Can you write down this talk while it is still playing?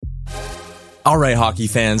All right, hockey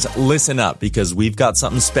fans, listen up because we've got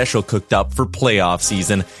something special cooked up for playoff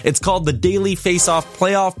season. It's called the Daily Face-Off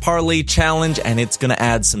Playoff Parlay Challenge, and it's going to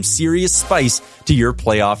add some serious spice to your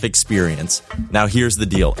playoff experience. Now, here's the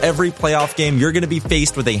deal. Every playoff game, you're going to be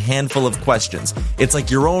faced with a handful of questions. It's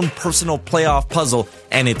like your own personal playoff puzzle,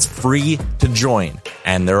 and it's free to join.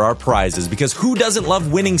 And there are prizes, because who doesn't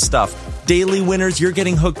love winning stuff? Daily winners, you're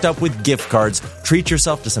getting hooked up with gift cards. Treat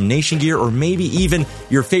yourself to some Nation gear or maybe even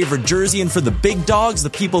your favorite jersey. And for the big dogs, the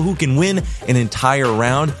people who can win an entire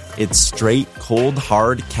round, it's straight, cold,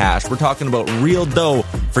 hard cash. We're talking about real dough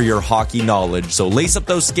for your hockey knowledge. So lace up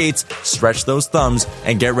those skates, stretch those thumbs,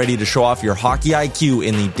 and get ready to show off your hockey IQ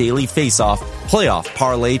in the Daily Face-Off Playoff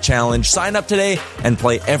Parlay Challenge. Sign up today and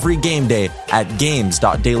play every game day at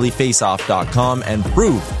games.dailyfaceoff.com and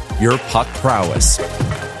prove your puck prowess.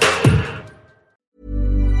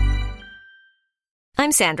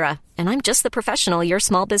 I'm Sandra, and I'm just the professional your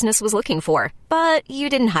small business was looking for. But you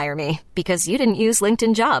didn't hire me because you didn't use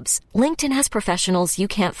LinkedIn Jobs. LinkedIn has professionals you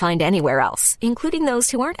can't find anywhere else, including those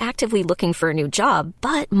who aren't actively looking for a new job,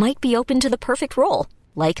 but might be open to the perfect role,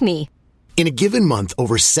 like me. In a given month,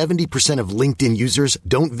 over 70% of LinkedIn users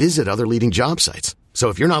don't visit other leading job sites. So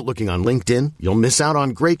if you're not looking on LinkedIn, you'll miss out on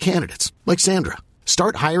great candidates like Sandra.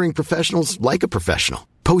 Start hiring professionals like a professional.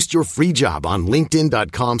 Post your free job on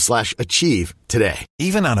linkedin.com/achieve today.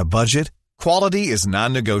 Even on a budget, quality is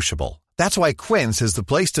non-negotiable. That's why Quince is the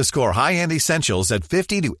place to score high-end essentials at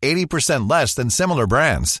 50 to 80% less than similar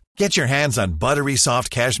brands. Get your hands on buttery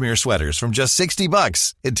soft cashmere sweaters from just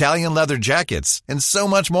 $60, Italian leather jackets, and so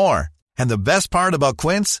much more. And the best part about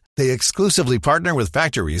Quince, they exclusively partner with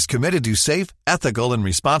factories committed to safe, ethical, and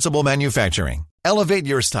responsible manufacturing. Elevate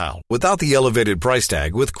your style without the elevated price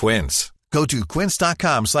tag with Quince. Go to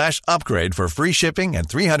quince.com/upgrade for free shipping and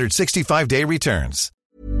 365-day returns.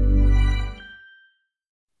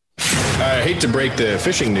 I hate to break the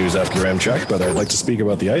fishing news after Ramchuk, but I'd like to speak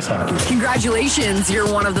about the ice hockey. Congratulations, you're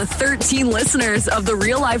one of the 13 listeners of the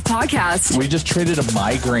Real Life Podcast. We just traded a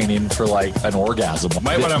migraine in for like an orgasm.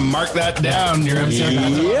 Might want to mark that down,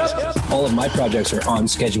 Ramchuk. Yep. All of my projects are on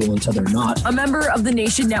schedule until they're not. A member of the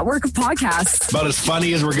Nation Network of Podcasts. About as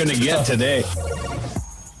funny as we're going to get today.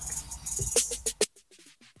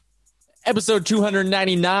 Episode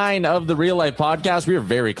 299 of the Real Life Podcast. We are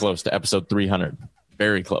very close to episode 300.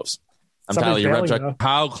 Very close. I'm telling you, Ramchuk.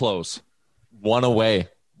 How close? One away.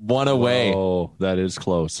 Oh, that is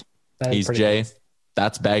close. He's Jay. Close.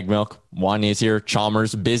 That's Bag Milk. Wanya's here.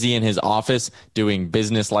 Chalmers busy in his office doing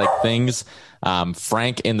business-like things.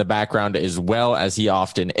 Frank in the background as well, as he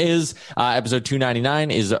often is. Episode 299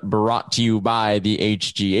 is brought to you by the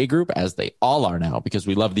HGA Group, as they all are now, because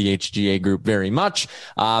we love the HGA Group very much.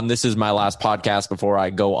 This is my last podcast before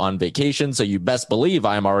I go on vacation, so you best believe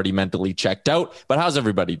I'm already mentally checked out. But how's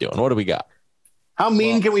everybody doing? What do we got? How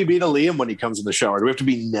mean can we be to Liam when he comes in the shower? Do we have to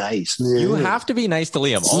be nice? You have to be nice to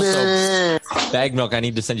Liam. Also, Bag Milk, I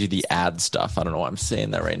need to send you the ad stuff. I don't know why I'm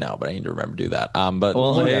saying that right now, but I need to remember to do that.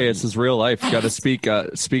 Hey, this is real life. You got to speak.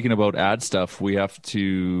 Speaking about ad stuff, we have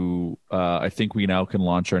to. I think we now can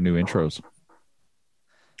launch our new intros.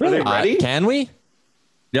 Are they ready? Can we?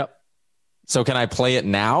 Yep. So can I play it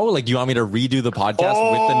now? Like, do you want me to redo the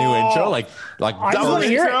podcast with the new intro? Like I want to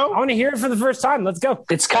hear it. I want to hear it for the first time. Let's go.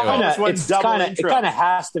 It kind of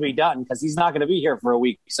has to be done because he's not going to be here for a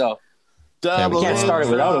week. So we can't start it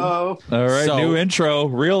without him. All right, new intro.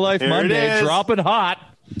 Real Life Monday, dropping hot,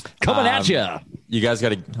 coming at you. You guys got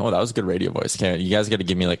to. Oh, that was a good radio voice. You guys got to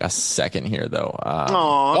give me like a second here, though.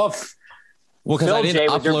 Well, because I didn't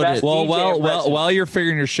upload it. While you're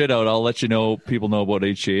figuring your shit out, I'll let you know. People know what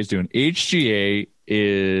HGA is doing. HGA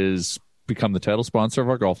is become the title sponsor of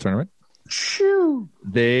our golf tournament. Shoo.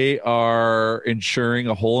 They are insuring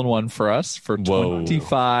a hole-in-one for us for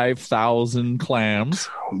 25,000 clams.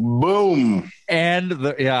 Boom. And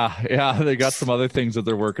they got some other things that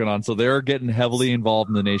they're working on. So they're getting heavily involved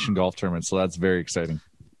in the Nation Golf Tournament. So that's very exciting.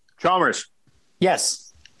 Chalmers. Yes.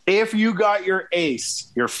 If you got your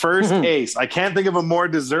ace, your first ace, I can't think of a more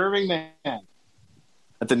deserving man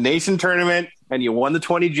at the Nation tournament, and you won the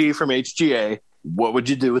 20G from HGA, what would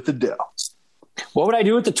you do with the dough? What would I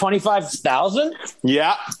do with the 25,000?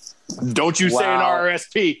 Yeah. Don't you say an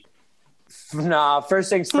RRSP. Nah, first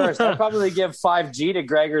things first. I'd probably give 5G to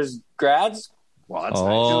Gregor's grads. Well, that's nice. Do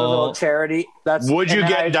a little charity. Would you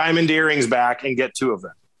get diamond earrings back and get two of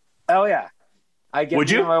them? Oh, yeah. I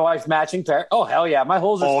get my wife's matching pair. Oh, hell yeah. My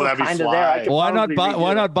holes are still kind of there. Why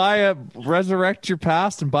not resurrect your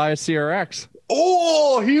past and buy a CRX?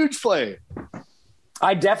 Oh, huge play.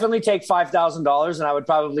 I definitely take $5,000, and I would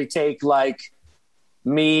probably take like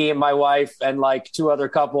me, my wife, and like two other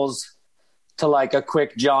couples to like a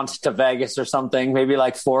quick jaunt to Vegas or something, maybe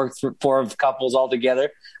like four of couples all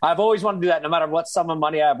together. I've always wanted to do that. No matter what sum of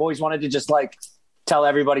money, I've always wanted to just like tell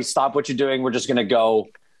everybody, stop what you're doing. We're just going to go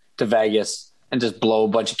to Vegas and just blow a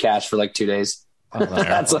bunch of cash for like 2 days. Oh,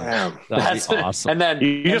 that's awesome. And then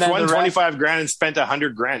you just won 25 grand and spent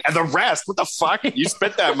 100 grand, and the rest, what the fuck? You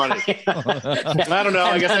spent that money. I don't know.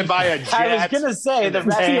 I guess I buy a jet. I was gonna say the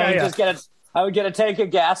rest. I would get a tank of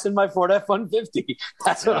gas in my Ford F-150.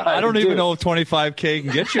 That's what I don't even know if 25K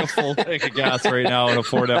can get you a full tank of gas right now in a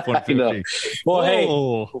Ford F-150. Well, hey,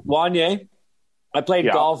 Wanye, I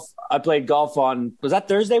played golf. I played golf on, was that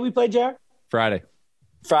Thursday we played, JR? Friday.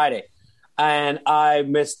 And I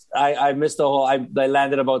missed the hole. I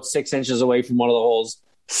landed about 6 inches away from one of the holes.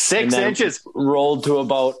 6 inches? Rolled to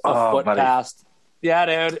about a foot past.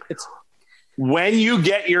 Yeah, dude. It's when you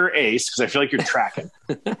get your ace, because I feel like you're tracking.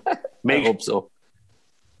 I hope so.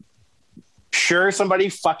 Sure, somebody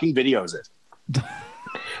fucking videos it.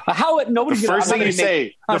 Nobody's the first thing you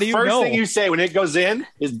say when it goes in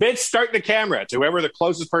is, bitch, start the camera to whoever the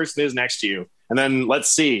closest person is next to you. And then let's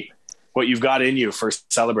see what you've got in you for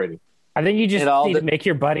celebrating. I think you just need to make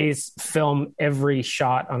your buddies film every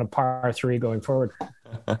shot on a par 3 going forward.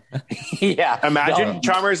 Yeah. Imagine,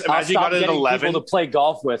 Chalmers, you got an 11. People to play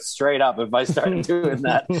golf with straight up if I start doing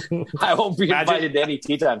that. I won't be invited to any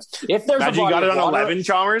tee times. If there's you got it on 11,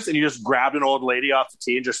 Chalmers, and you just grabbed an old lady off the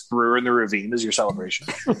tee and just threw her in the ravine as your celebration.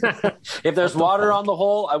 If there's water on the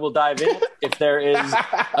hole, I will dive in. If there is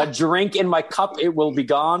a drink in my cup, it will be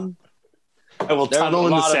gone. I will tunnel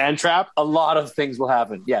in the sand trap. A lot of things will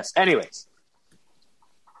happen. Yes. Anyways.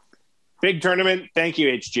 Big tournament. Thank you,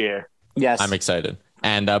 HGA. Yes. I'm excited.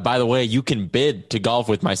 And by the way, you can bid to golf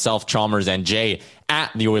with myself, Chalmers, and Jay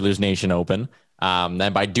at the Oilers Nation Open.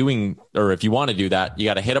 And by doing, or if you want to do that, you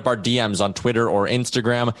got to hit up our DMs on Twitter or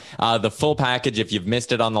Instagram. The full package, if you've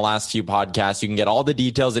missed it on the last few podcasts, you can get all the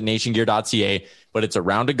details at nationgear.ca. But it's a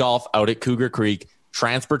round of golf out at Cougar Creek.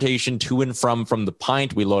 Transportation to and from the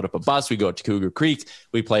Pint. We load up a bus. We go to Cougar Creek.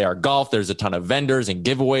 We play our golf. There's a ton of vendors and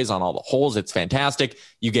giveaways on all the holes. It's fantastic.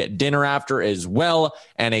 You get dinner after as well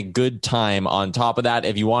and a good time on top of that.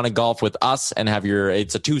 If you want to golf with us and have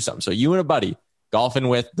it's a twosome. So you and a buddy golfing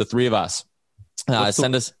with the three of us.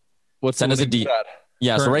 Send us a D.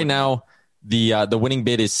 Yeah. So right now the winning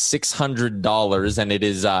bid is $600 and it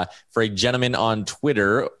is for a gentleman on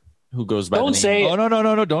Twitter who goes by don't the name. Say it. Oh,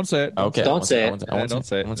 no, don't say it. Okay. Don't say it. Don't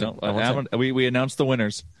say it. We announced the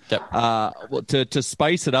winners. Yep. To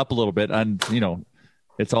spice it up a little bit, and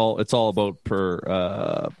it's all about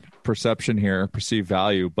perception here, perceived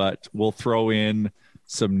value, but we'll throw in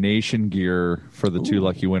some Nation gear for the two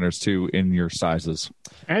lucky winners too in your sizes.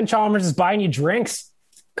 And Chalmers is buying you drinks.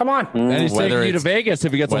 Come on. And he's taking you to Vegas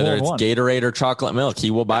if he gets whether a hole it's Gatorade or chocolate milk,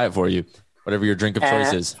 he will buy it for you. Whatever your drink of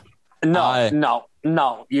choice is. No.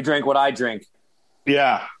 You drink what I drink.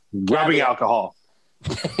 Yeah. Rubbing alcohol.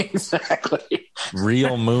 Exactly.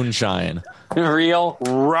 Real moonshine. Real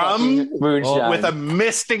rum moonshine. With a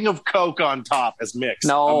misting of Coke on top as mixed.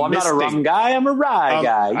 No, I'm not a rum guy. I'm a rye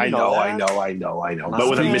guy. I know. But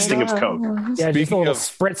with a misting of Coke. Yeah, just a little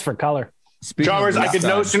spritz for color. Chalmers, I could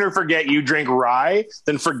no sooner forget you drink rye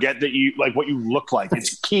than forget that you like what you look like.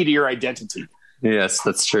 It's key to your identity. Yes,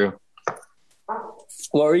 that's true.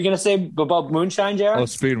 What were you going to say about moonshine, Jared? Oh,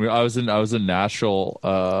 speaking of, I was in Nashville.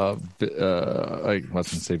 I wasn't going to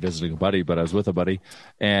say visiting a buddy, but I was with a buddy,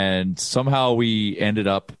 and somehow we ended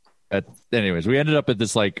up at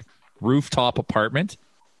this like rooftop apartment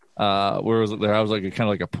where I was like kind of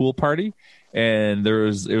like a pool party, and it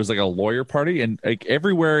was like a lawyer party, and like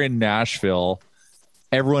everywhere in Nashville,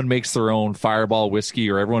 everyone makes their own Fireball whiskey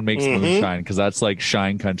or everyone makes moonshine because that's like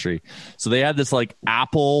shine country. So they had this like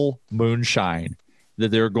apple moonshine that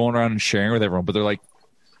they were going around and sharing with everyone, but they're like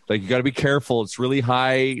you got to be careful. It's really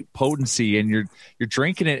high potency, and you're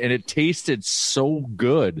drinking it, and it tasted so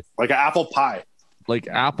good, like apple pie.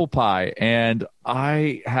 And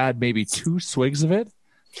I had maybe 2 swigs of it,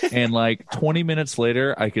 and like 20 minutes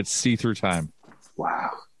later, I could see through time. Wow!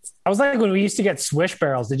 I was like when we used to get swish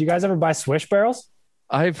barrels. Did you guys ever buy swish barrels?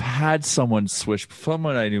 I've had someone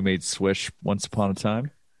I knew made swish once upon a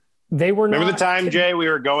time. They were. Remember the time, Jay, we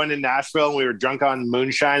were going in Nashville and we were drunk on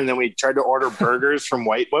moonshine, and then we tried to order burgers from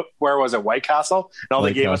White Castle, and all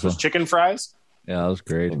they gave us was chicken fries. Yeah, that was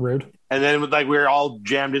great. Rude. And then we were all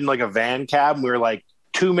jammed in like a van cab, and we were like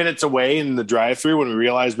 2 minutes away in the drive-thru when we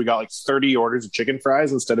realized we got like 30 orders of chicken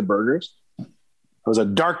fries instead of burgers. It was a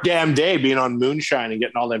dark damn day being on moonshine and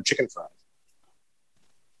getting all them chicken fries.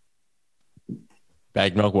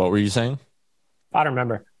 Bag milk, what were you saying? I don't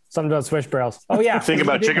remember. Something about swish barrels. Oh, yeah. Think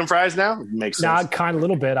about chicken fries now? Makes sense. Nah, kind of a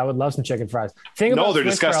little bit. I would love some chicken fries. Thing about they're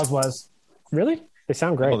swish disgusting. barrels was Really? They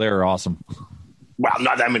sound great. Oh, they're awesome. Wow,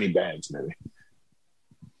 not that many bags, maybe.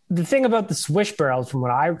 The thing about the Swish barrels, from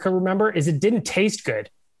what I can remember, is it didn't taste good,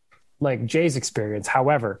 like Jay's experience.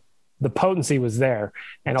 However, the potency was there,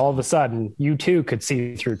 and all of a sudden, you too could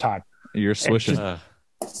see through time. You're swishing.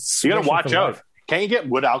 You got to watch out. Can't you get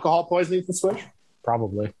wood alcohol poisoning from Swish?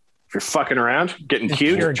 Probably. If you're fucking around, getting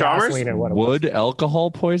cute, Chalmers. Wood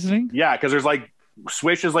alcohol poisoning? Yeah, because there's like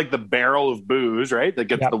Swish is like the barrel of booze, right? That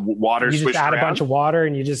gets the water you swished just add around. a bunch of water,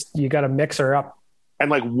 and you got to mix her up. And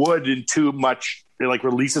like wood in too much, it like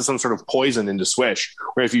releases some sort of poison into Swish.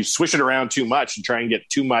 Where if you swish it around too much and try and get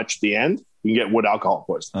too much at the end, you can get wood alcohol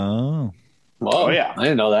poisoning. Oh yeah, I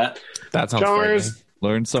didn't know that. That sounds Chalmers,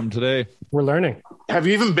 learned something today. We're learning. Have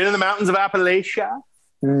you even been in the mountains of Appalachia?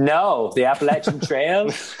 No, the Appalachian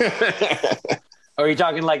Trail. Or are you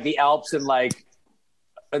talking like the Alps in like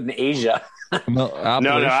in Asia? No,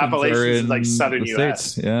 Appalachians is like southern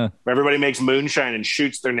U.S. Yeah, where everybody makes moonshine and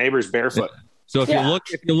shoots their neighbors barefoot. So if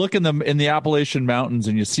you look in the Appalachian Mountains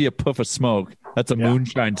and you see a puff of smoke, that's a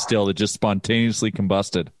moonshine still that just spontaneously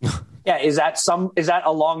combusted. Yeah, is that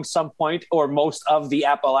along some point or most of the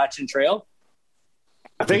Appalachian Trail?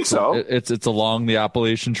 I think so. It's along the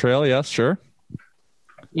Appalachian Trail. Yes, sure.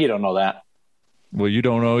 You don't know that. Well, you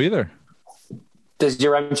don't know either. Does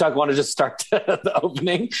your Chuck want to just start the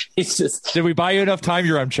opening? He's just. Did we buy you enough time,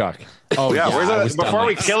 your Chuck? Oh yeah. Where's that? Before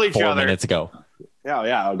we kill each 4 other. minutes ago.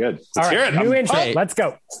 Yeah. Oh, good. All Let's hear right, it. new intro. Hey. Let's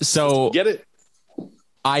go. So get it.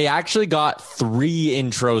 I actually got 3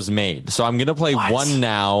 intros made. So I'm going to play one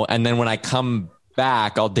now. And then when I come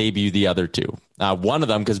back, I'll debut the other 2. One of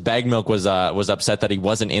them, because Bag Milk was upset that he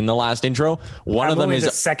wasn't in the last intro. I'm only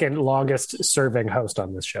the second longest serving host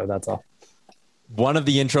on this show. That's all. One of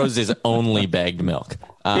the intros is only Bagged Milk.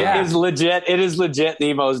 It is legit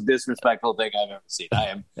the most disrespectful thing I've ever seen.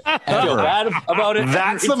 I feel bad about it.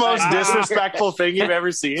 That's the most disrespectful thing you've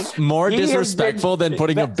ever seen. More disrespectful than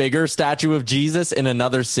putting a bigger statue of Jesus in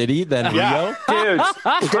another city than Rio. Dude,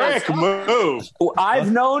 quick move.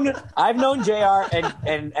 I've known JR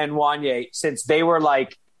and Wanye since they were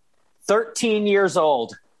like 13 years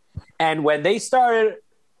old. And when they started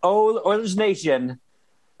Oilers Nation,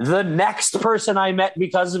 the next person I met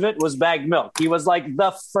because of it was Bagged Milk. He was like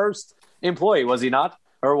the first employee, was he not?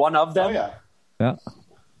 Or one of them? Oh, yeah.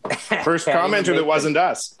 First commenter that wasn't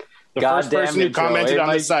us. The first person who commented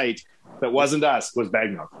on the site that wasn't us was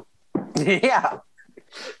Bagged Milk. Yeah.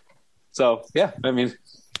 So, yeah, I mean,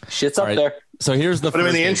 shit's up there. So here's the Put him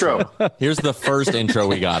in the intro. Here's the first intro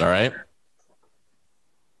we got, all right?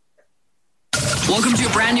 Welcome to a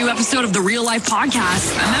brand new episode of the Real Life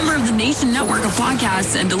Podcast, a member of the Nation Network of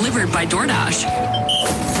Podcasts and delivered by DoorDash.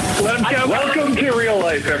 Welcome to Real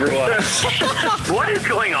Life, everyone. What is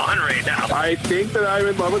going on right now? I think that I'm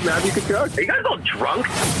in love with Matthew Tkachuk. Are you guys all drunk?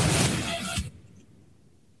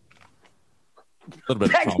 A little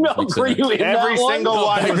bit Bag Milk, were you in Every that single one?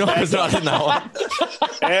 one. Bag Milk was not in that one.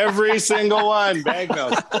 Every single one. Bag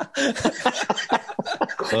Milk.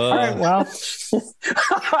 All right, well,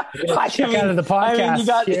 check out of the podcast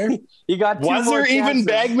you got 2 Was more there even chances.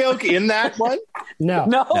 Bag Milk in that one?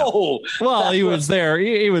 No. Well, he was there.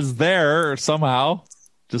 He was there somehow.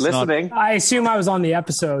 Just listening. I assume I was on the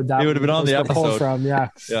episode. That He would have been on the was pulled episode. From, yeah.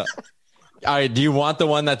 Yeah. All right, do you want the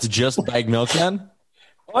one that's just Bagged Milk then?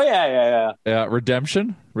 Oh, yeah. Yeah.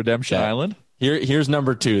 Redemption Yeah. Island. Here's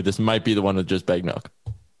number 2. This might be the one with just Bagged Milk.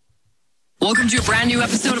 Welcome to a brand new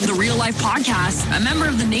episode of the Real Life Podcast, a member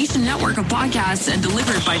of the Nation Network of Podcasts and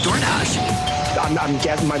delivered by DoorDash. I'm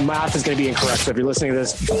guessing my math is going to be incorrect. So if you're listening to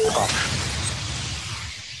this,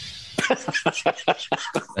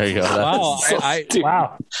 There you go. Wow.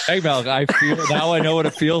 wow. Bag Milk, I feel now I know what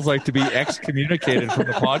it feels like to be excommunicated from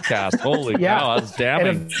the podcast. Holy cow, that's damning.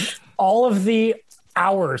 And of all of the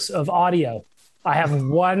hours of audio, I have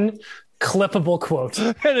one clippable quote.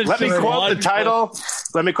 Let me quote the title.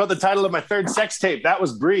 Let me quote the title of my 3rd sex tape. That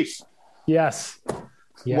was brief. Yes.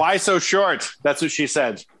 Why so short? That's what she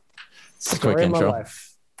said. It's a quick Story of my intro.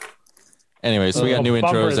 life. Anyway, so we got new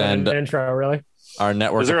Bumper intros than and an intro, really. our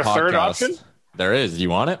network. Is there of a third podcasts. option? There is. Do you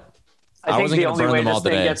want it? I think wasn't the gonna only burn way them all this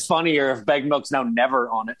thing today. gets funnier if Bag Milk's now never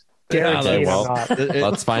on it. Guaranteed well, I'm not.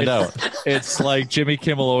 Let's find out. It's like Jimmy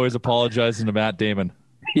Kimmel always apologizing to Matt Damon.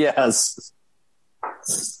 Yes.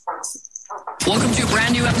 Welcome to a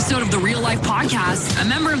brand new episode of the Real Life Podcast, a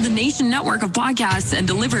member of the Nation Network of Podcasts and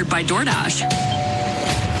delivered by DoorDash.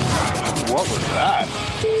 What was that?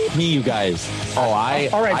 Me, you guys. All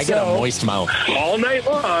right, I get a so- moist mouth. All night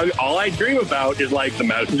long, all I dream about is like the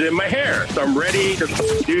mountains in my hair. So I'm ready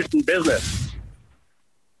to do some business.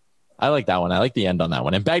 I like that one. I like the end on that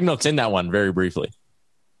one. And Bag Milk's in that one very briefly.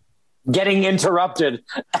 Getting interrupted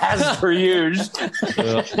as per usual.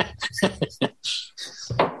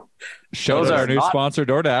 Shout out our new sponsor,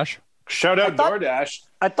 DoorDash. Shout out DoorDash.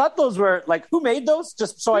 I thought those were like, who made those?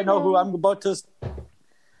 Just so I know who I'm about to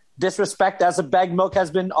disrespect as a bag milk has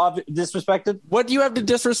been disrespected. What do you have to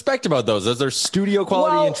disrespect about those? Those are studio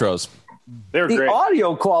quality intros. They're the great.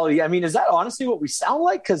 Audio quality. I mean, is that honestly what we sound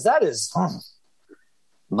like? Because that is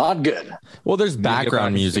not good. Well, there's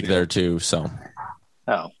background music there too, so.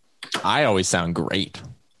 Oh. I always sound great.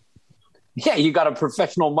 Yeah, you got a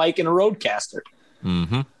professional mic and a Rodecaster.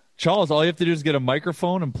 Mm-hmm. Charles, all you have to do is get a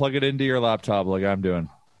microphone and plug it into your laptop like I'm doing.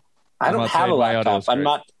 I don't have a laptop. I'm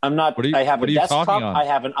not. I have a desktop. I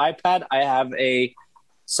have an iPad. I have a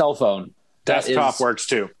cell phone. Desktop works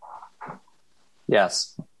too.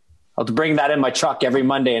 Yes. I'll bring that in my truck every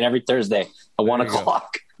Monday and every Thursday at 1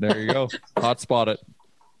 o'clock. There you go. Hotspot it.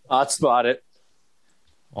 Hotspot it.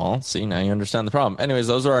 Well, see, now you understand the problem. Anyways,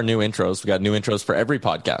 those are our new intros. We got new intros for every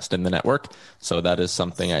podcast in the network. So that is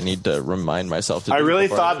something I need to remind myself to do. I really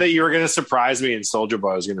thought that you were going to surprise me and Soulja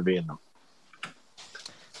Boy was going to be in them.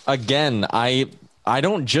 Again, I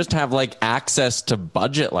don't just have like access to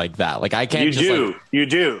budget like that. Like I can't. You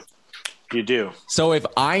do. So if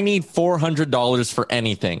I need $400 for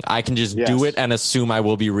anything, I can just do it and assume I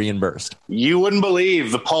will be reimbursed. You wouldn't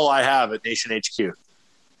believe the poll I have at Nation HQ.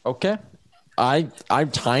 Okay. I'm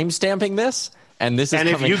timestamping this, and this is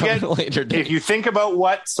coming later. If you think about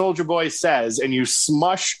what Soulja Boy says, and you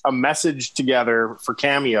smush a message together for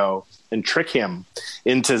Cameo and trick him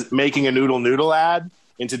into making a Noodle ad,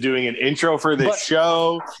 into doing an intro for this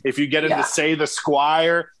show, if you get him to say the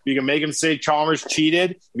Squire, you can make him say Chalmers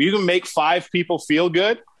cheated. If you can make 5 people feel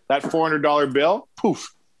good, that $400 bill,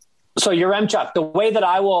 poof. So your Chuck, the way that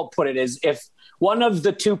I will put it is if one of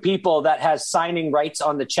the 2 people that has signing rights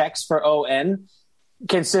on the checks for ON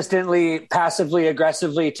consistently, passively,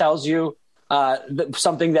 aggressively tells you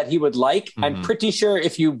something that he would like, I'm pretty sure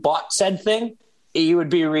if you bought said thing, you would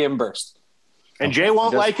be reimbursed. And Jay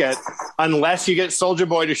won't like it unless you get Soulja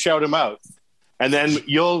Boy to shout him out. And then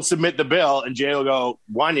you'll submit the bill, and Jay will go,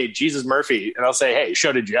 Jesus Murphy. And I'll say, hey,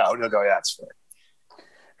 shouted you out. And he'll go, yeah, that's fair.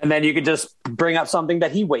 And then you could just bring up something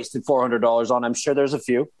that he wasted $400 on. I'm sure there's a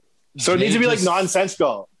few. So it needs to be like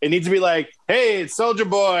nonsensical. It needs to be like, hey, it's Soulja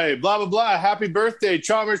Boy, blah, blah, blah. Happy birthday.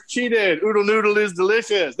 Chalmers cheated. Oodle noodle is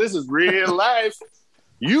delicious. This is real life.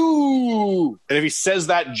 And if he says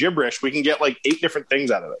that gibberish, we can get like 8 different things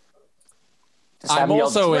out of it. I'm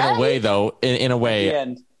also in a way, though, in a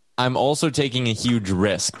way, I'm also taking a huge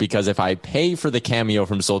risk because if I pay for the cameo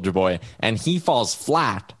from Soulja Boy and he falls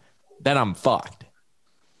flat, then I'm fucked.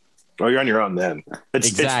 Oh, you're on your own then.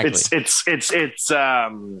 Exactly. It's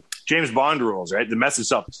James Bond rules, right? The message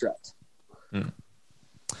self-destructs.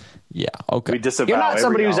 Yeah. Okay. We disavow. You're not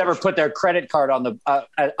somebody who's ever put their credit card on the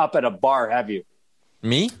up at a bar, have you?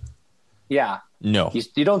 Me? Yeah. No.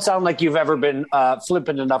 You don't sound like you've ever been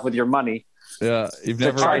flippant enough with your money. Yeah. You've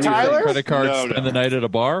never used a credit card spend the night at a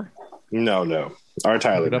bar? No. Our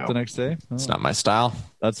Tyler. Pick it up the next day? It's not my style.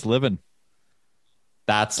 That's living.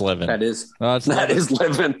 That's living. That is. That is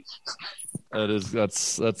living.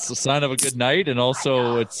 That's a sign of a good night, and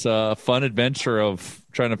also it's a fun adventure of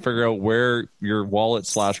trying to figure out where your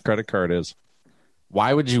wallet / credit card is.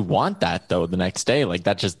 Why would you want that though? The next day, like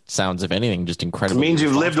that just sounds, if anything, just incredible. It means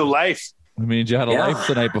you've lived a life. It means you had a life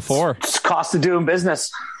the night before. It's cost of doing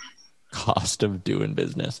business. Cost of doing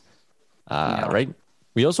business. Right.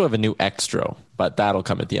 We also have a new extra, but that'll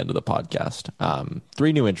come at the end of the podcast.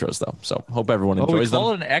 3 new intros though, so hope everyone enjoys them. We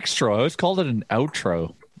call it an extra. I always called it an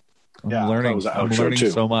outro. I'm learning too.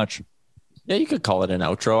 So much. Yeah, you could call it an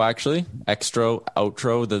outro actually. Extra,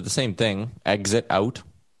 outro, they're the same thing. Exit, out.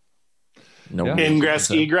 No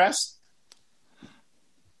ingress, egress.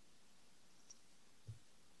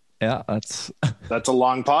 Yeah, that's a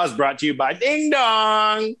long pause brought to you by Ding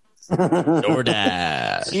Dong.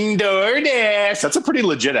 DoorDash. That's a pretty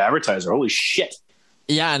legit advertiser. Holy shit.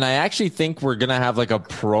 Yeah, and I actually think we're gonna have like a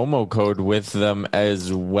promo code with them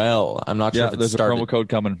as well. I'm not sure if it's there's started. a promo code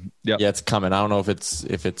coming. Yeah, it's coming. I don't know if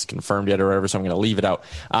it's confirmed yet or whatever, so I'm gonna leave it out.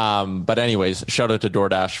 But anyways, shout out to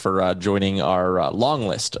DoorDash for joining our long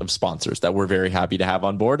list of sponsors that we're very happy to have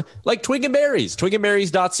on board, like Twig and Berries,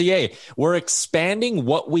 twigandberries.ca. We're expanding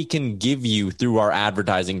what we can give you through our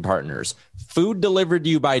advertising partners. Food delivered to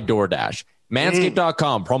you by DoorDash.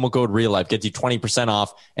 Manscaped.com, promo code REALLIFE gets you 20%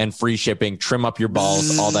 off and free shipping. Trim up your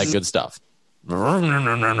balls, all that good stuff.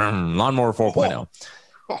 Lawnmower 4.0.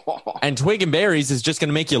 And Twig and Berries is just going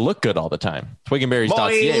to make you look good all the time.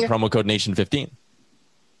 Twigandberries.ca, promo code NATION15.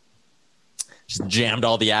 Just jammed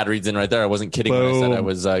all the ad reads in right there. I wasn't kidding when I said I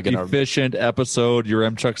was going to. Efficient episode. Your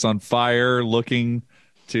M-Chuck's on fire, looking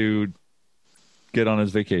to get on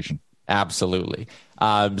his vacation. Absolutely.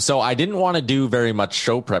 So I didn't want to do very much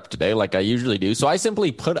show prep today like I usually do. So I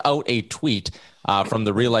simply put out a tweet from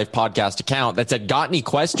the Real Life Podcast account that said, got any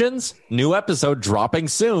questions? New episode dropping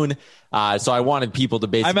soon. So I wanted people to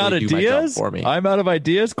basically I'm out of do my job ideas for me. I'm out of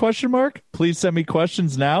ideas, ? Please send me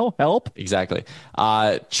questions now. Help. Exactly.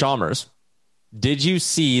 Chalmers, did you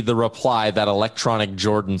see the reply that Electronic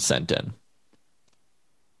Jordan sent in?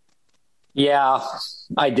 Yeah,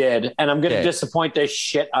 I did. And I'm going to disappoint the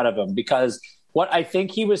shit out of him, because what I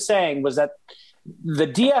think he was saying was that the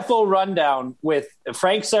DFO rundown with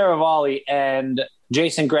Frank Saravalli and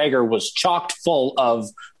Jason Gregor was chocked full of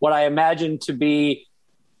what I imagine to be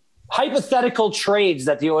hypothetical trades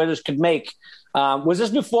that the Oilers could make. Was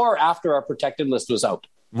this before or after our protected list was out?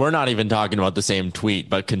 We're not even talking about the same tweet,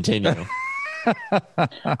 but continue.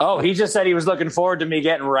 Oh, he just said he was looking forward to me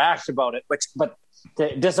getting rash about it, but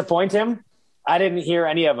to disappoint him, I didn't hear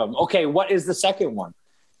any of them. Okay, what is the second one?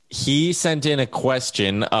 He sent in a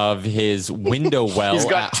question of his window well. He's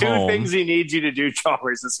got two home. things he needs you to do,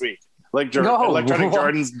 Chalmers, this week. Electronic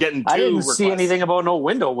Jordan's getting two I didn't requests. see anything about no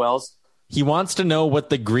window wells. He wants to know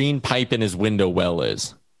what the green pipe in his window well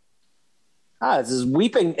is.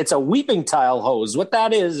 It's a weeping tile hose. What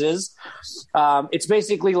that is it's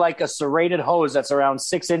basically like a serrated hose that's around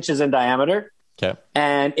 6 inches in diameter. Okay.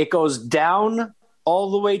 And it goes down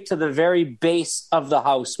all the way to the very base of the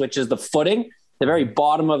house, which is the footing, the very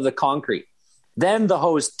bottom of the concrete. Then the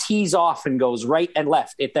hose tees off and goes right and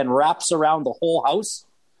left. It then wraps around the whole house,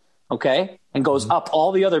 okay, and goes up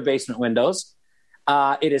all the other basement windows.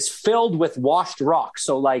 It is filled with washed rock.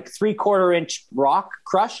 So like 3/4 inch rock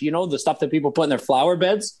crush, the stuff that people put in their flower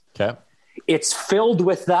beds. Okay. It's filled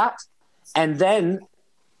with that. And then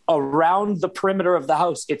around the perimeter of the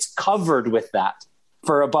house, it's covered with that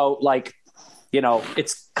for about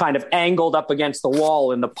it's kind of angled up against the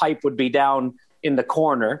wall, and the pipe would be down in the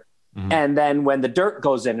corner. Mm-hmm. And then when the dirt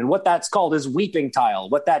goes in, and what that's called is weeping tile.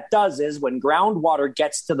 What that does is when groundwater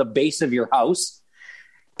gets to the base of your house,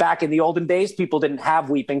 back in the olden days, people didn't have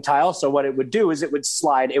weeping tile. So what it would do is it would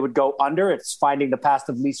slide, it would go under. It's finding the path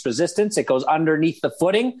of least resistance. It goes underneath the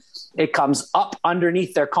footing. It comes up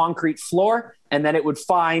underneath their concrete floor, and then it would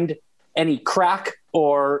find any crack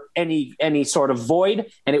or any sort of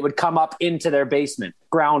void, and it would come up into their basement,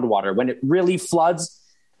 groundwater. When it really floods,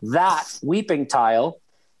 that weeping tile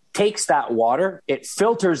takes that water, it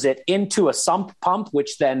filters it into a sump pump,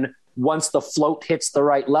 which then once the float hits the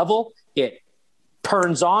right level, it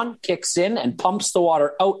turns on, kicks in, and pumps the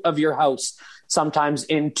water out of your house, sometimes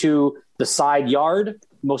into the side yard.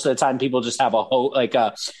 Most of the time people just have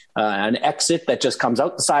an exit that just comes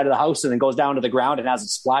out the side of the house and then goes down to the ground and has a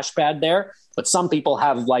splash pad there. But some people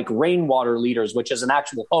have like rainwater leaders, which is an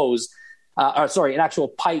actual hose, an actual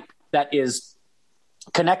pipe that is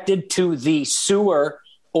connected to the sewer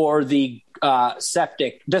or the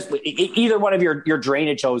septic, just either one of your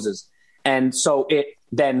drainage hoses. And so it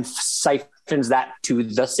then siphons that to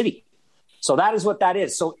the city. So that is what that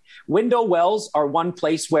is. So window wells are one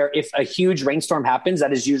place where if a huge rainstorm happens,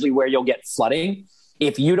 that is usually where you'll get flooding.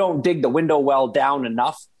 If you don't dig the window well down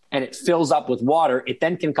enough and it fills up with water, it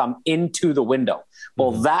then can come into the window.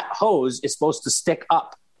 Well, that hose is supposed to stick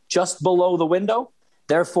up just below the window.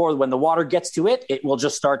 Therefore, when the water gets to it, it will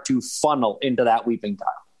just start to funnel into that weeping tile.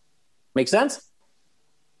 Make sense?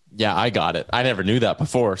 Yeah, I got it. I never knew that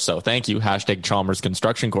before. So thank you. #Chalmers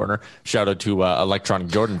Construction Corner. Shout out to Electronic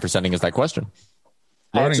Jordan for sending us that question.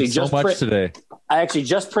 Learning so much today. I actually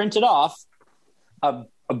just printed off a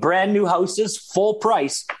brand new house's full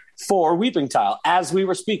price for weeping tile as we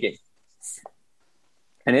were speaking.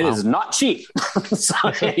 And it is not cheap. So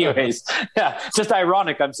anyways, yeah, it's just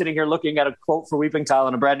ironic. I'm sitting here looking at a quote for weeping tile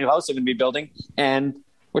in a brand new house I'm going to be building, and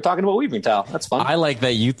we're talking about weeping tile. That's fun. I like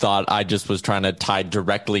that you thought I just was trying to tie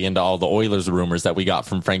directly into all the Oilers rumors that we got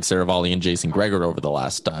from Frank Saravalli and Jason Gregor over the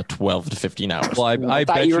last 12 to 15 hours. Well, I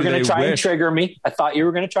thought bet you were going to try and wish. trigger me. I thought you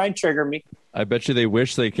were going to try and trigger me. I bet you they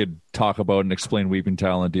wish they could talk about and explain weeping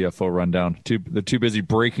tile and DFO rundown. They're too busy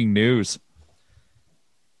breaking news.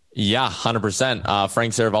 Yeah, 100%.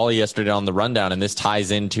 Frank Saravalli yesterday on the rundown, and this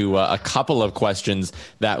ties into a couple of questions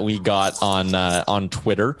that we got on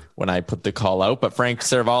Twitter when I put the call out. But Frank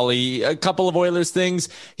Saravalli, a couple of Oilers things.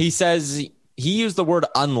 He says he used the word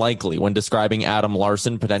unlikely when describing Adam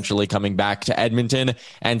Larsson potentially coming back to Edmonton,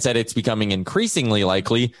 and said it's becoming increasingly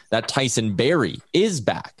likely that Tyson Barrie is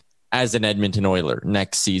back as an Edmonton Oiler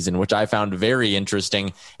next season, which I found very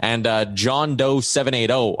interesting. And John Doe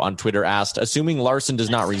 780 on Twitter asked, assuming Larsson does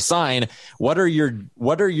not resign, what are your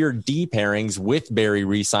D pairings with Barrie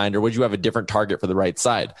re-signed, or would you have a different target for the right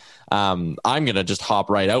side? I'm going to just hop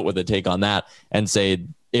right out with a take on that and say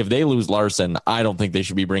if they lose Larson, I don't think they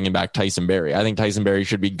should be bringing back Tyson Barrie. I think Tyson Barrie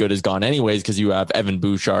should be good as gone anyways, because you have Evan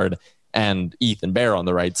Bouchard and Ethan Bear on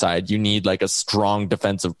the right side. You need like a strong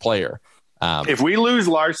defensive player. If we lose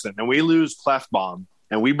Larson and we lose Clefbaum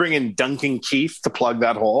and we bring in Duncan Keith to plug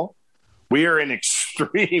that hole, we are in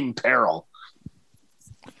extreme peril.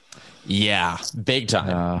 Yeah, big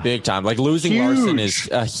time. Big time. Like losing Larson is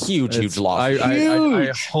a huge loss. I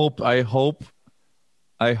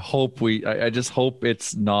just hope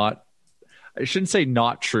it's not. I shouldn't say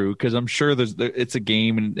not true, because I'm sure it's a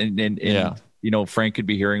game and yeah. You know, Frank could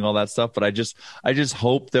be hearing all that stuff, but I just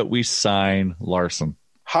hope that we sign Larson.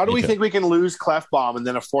 How do we think we can lose Clefbaum and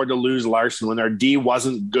then afford to lose Larson when our D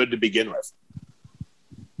wasn't good to begin with?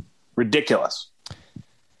 Ridiculous.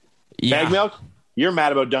 Yeah. Bag Milk, you're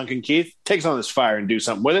mad about Duncan Keith. Take some of this fire and do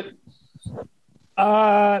something with it.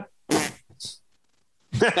 I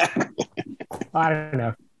don't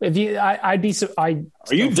know. If you, I'd be so. Are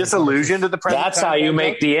you disillusioned at the present? That's how you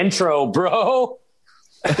make the intro, bro.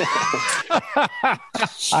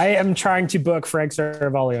 I am trying to book Frank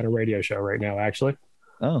Saravalli on a radio show right now, actually.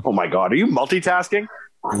 Oh my God. Are you multitasking?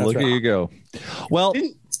 Look at you go. Well,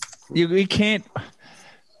 you can't.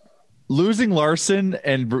 Losing Larson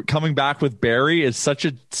and coming back with Barrie is such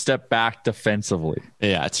a step back defensively.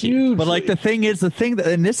 Yeah, it's huge. But like and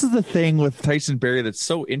this is the thing with Tyson Barrie that's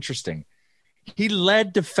so interesting. He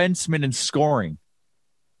led defensemen in scoring.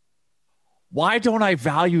 Why don't I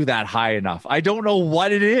value that high enough? I don't know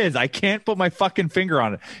what it is. I can't put my fucking finger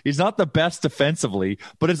on it. He's not the best defensively,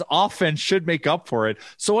 but his offense should make up for it.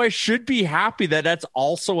 So I should be happy that that's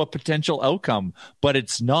also a potential outcome, but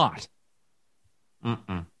it's not.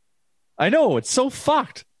 I know, it's so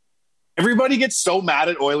fucked. Everybody gets so mad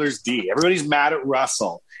at Oilers D. Everybody's mad at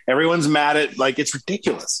Russell. Everyone's mad at, like, it's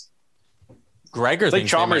ridiculous. Gregor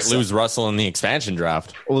thinks they might lose Russell in the expansion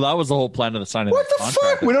draft. Well, that was the whole plan of the signing. What the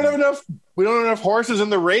fuck? We don't have enough horses in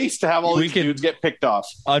the race to have all these dudes get picked off.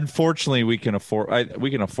 Unfortunately, we can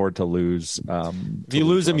afford to lose. If you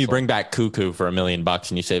lose him, you bring back Cuckoo for $1 million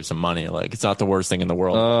and you save some money. Like, it's not the worst thing in the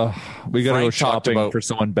world. We got to go shopping for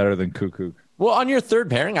someone better than Cuckoo. Well, on your third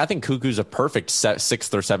pairing, I think Cuckoo's a perfect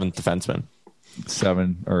 6th or 7th defenseman.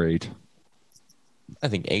 7 or 8. I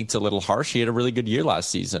think 8's a little harsh. He had a really good year last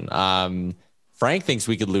season. Frank thinks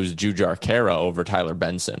we could lose Jujhar Khaira over Tyler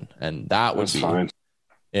Benson, and that would be fine.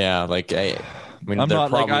 Yeah, like I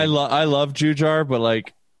love Jujhar, but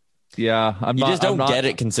like, yeah, you just don't get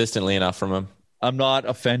it consistently enough from him. I'm not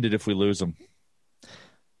offended if we lose him,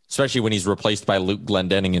 especially when he's replaced by Luke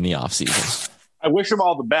Glendening in the offseason. I wish him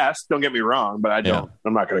all the best. Don't get me wrong, but I don't. Yeah.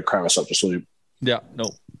 I'm not going to cry myself to sleep. Yeah, no.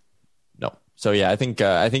 So yeah, I think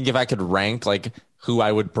if I could rank like who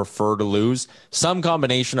I would prefer to lose, some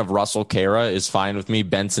combination of Russell Khaira is fine with me.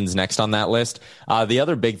 Benson's next on that list. The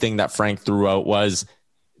other big thing that Frank threw out was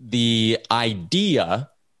the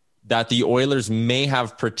idea that the Oilers may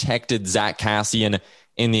have protected Zach Kassian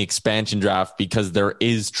in the expansion draft because there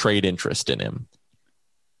is trade interest in him.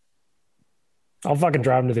 I'll fucking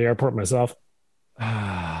drive him to the airport myself.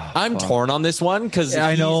 I'm torn on this one because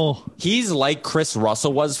I know he's like Chris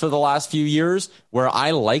Russell was for the last few years, where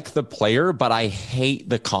I like the player, but I hate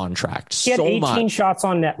the contract so much. He had 18 shots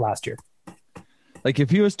on net last year. Like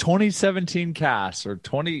if he was 2017 Cass or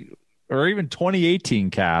even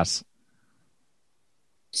 2018 Cass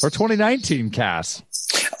or 2019 Cass,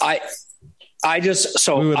 we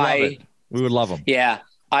would love him. Yeah,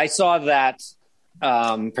 I saw that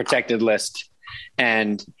protected list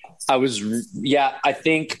and. I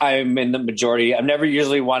think I'm in the majority. I've never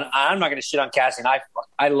usually won. I'm not going to shit on Kassian.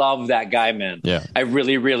 I love that guy, man. Yeah. I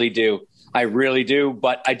really, really do.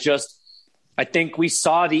 But I think we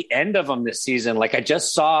saw the end of him this season. Like I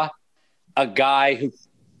just saw a guy who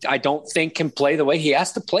I don't think can play the way he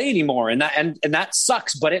has to play anymore. And that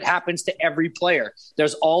sucks, but it happens to every player.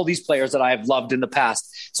 There's all these players that I've loved in the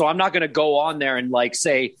past. So I'm not going to go on there and like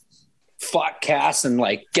say, fuck Cass and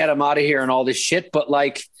like get him out of here and all this shit. But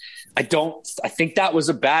like, I think that was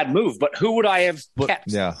a bad move, but who would I have kept?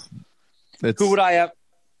 Yeah. Who would I have?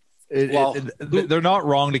 They're not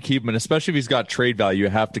wrong to keep him, and especially if he's got trade value, you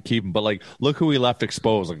have to keep him. But like, look who we left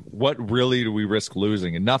exposed. Like, what really do we risk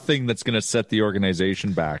losing? And nothing that's going to set the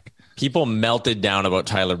organization back. People melted down about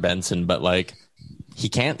Tyler Benson, but like, he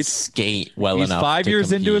can't skate well enough. He's 5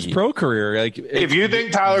 years into his pro career. Like, if you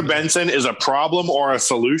think Tyler Benson is a problem or a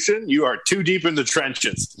solution, you are too deep in the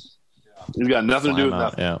trenches. He's got nothing to do with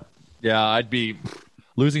nothing. Yeah, I'd be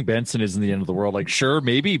losing Benson isn't the end of the world. Like, sure,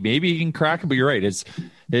 maybe he can crack it, but you're right.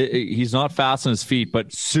 He's not fast on his feet,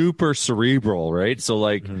 but super cerebral, right? So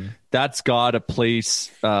like that's got a place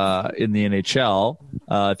in the NHL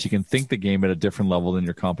if you can think the game at a different level than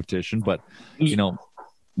your competition. But you know,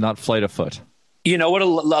 not flight of foot. You know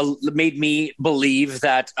what made me believe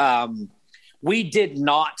that we did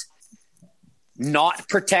not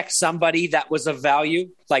protect somebody that was of value,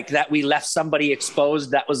 like that we left somebody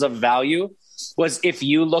exposed that was of value, was if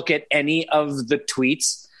you look at any of the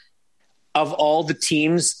tweets of all the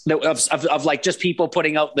teams of like just people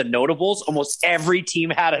putting out the notables, almost every team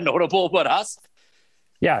had a notable but us.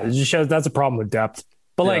 Yeah, it just shows that's a problem with depth.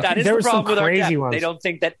 But like, that is there the were some problem with our crazy depth. ones. They don't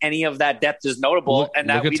think that any of that depth is notable. Look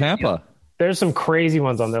that at Tampa. There's some crazy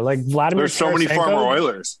ones on there. Like Vladimir There's so many Tarasenko. former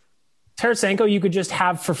Oilers. Tarasenko, you could just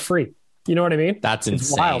have for free. You know what I mean? That's It's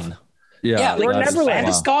insane. wild. Yeah, like that's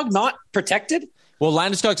Landeskog not protected. Well,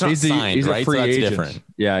 Landeskog's not signed, he's right? a free so that's agent. different.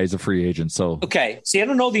 Yeah, he's a free agent. So Okay, see, I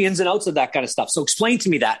don't know the ins and outs of that kind of stuff. So explain to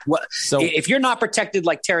me that. If you're not protected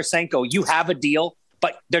like Tarasenko, you have a deal,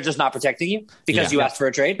 but they're just not protecting you because you asked for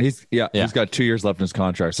a trade. he's got 2 years left in his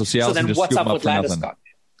contract. So Seattle So then can just what's scoop up him with for nothing. Landeskog?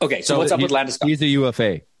 Okay, so what's up with Landeskog? He's a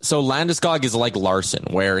UFA. So Landeskog is like Larson,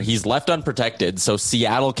 where he's left unprotected. So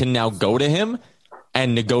Seattle can now go to him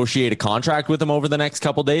and negotiate a contract with him over the next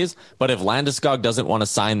couple days. But if Landeskog doesn't want to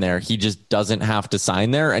sign there, he just doesn't have to sign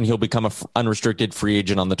there, and he'll become an unrestricted free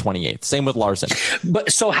agent on the 28th. Same with Larson.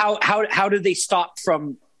 But so how did they stop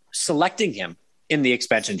from selecting him in the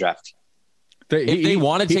expansion draft? If they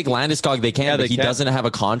want to take Landeskog, they can, but he can. doesn't have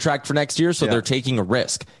a contract for next year, so they're taking a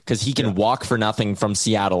risk because he can walk for nothing from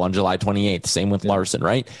Seattle on July 28th. Same with Larson,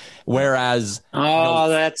 right? Whereas...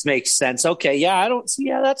 that makes sense. Okay,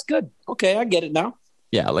 that's good. Okay, I get it now.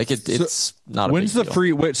 Yeah, like it's not a When's big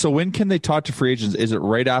the deal. so when can they talk to free agents? Is it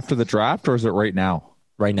right after the draft or is it right now?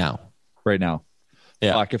 Right now. Right now.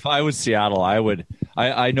 Yeah. Fuck, if I was Seattle, I would.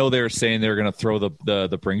 I know they were saying they were going to throw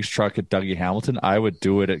the Brinks truck at Dougie Hamilton. I would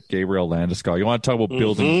do it at Gabriel Landeskog. You want to talk about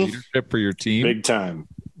building leadership for your team? Big time.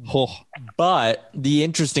 Oh. But the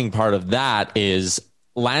interesting part of that is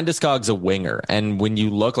Landeskog's a winger. And when you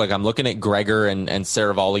look, like I'm looking at Gregor and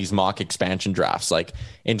Saravalli's mock expansion drafts, like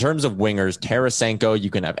in terms of wingers, Tarasenko, you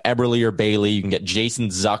can have Eberle or Bailey, you can get Jason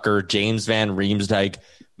Zucker, James Van Riemsdyk,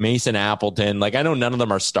 Mason Appleton. Like I know none of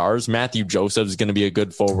them are stars. Matthew Joseph's going to be a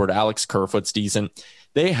good forward. Alex Kerfoot's decent.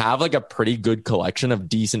 They have like a pretty good collection of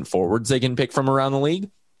decent forwards they can pick from around the league.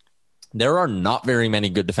 There are not very many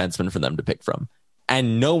good defensemen for them to pick from,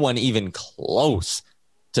 and no one even close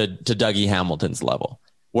to Dougie Hamilton's level.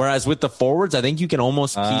 Whereas with the forwards, I think you can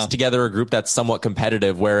almost piece together a group that's somewhat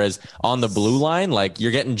competitive. Whereas on the blue line, like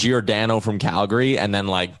you're getting Giordano from Calgary and then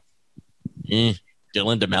like Dylan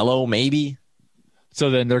DeMello, maybe. So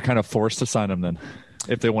then they're kind of forced to sign him then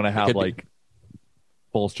if they want to have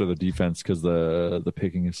bolster the defense because the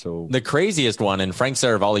picking is so. The craziest one, and Frank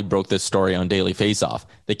Saravalli broke this story on Daily Faceoff,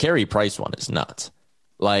 the Carey Price one is nuts.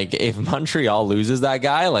 Like if Montreal loses that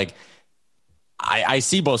guy, like I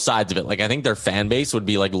see both sides of it. Like I think their fan base would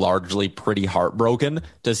be like largely pretty heartbroken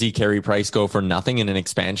to see Carey Price go for nothing in an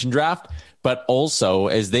expansion draft. But also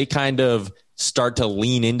as they kind of start to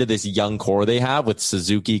lean into this young core they have with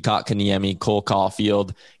Suzuki, Kotkaniemi, Cole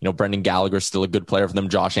Caulfield, Brendan Gallagher's still a good player for them,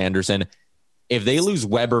 Josh Anderson. If they lose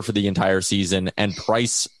Weber for the entire season and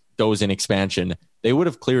Price goes in expansion, they would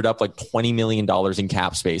have cleared up like $20 million in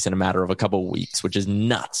cap space in a matter of a couple of weeks, which is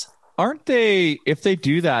nuts. Aren't they, if they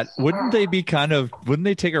do that, wouldn't they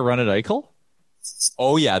take a run at Eichel?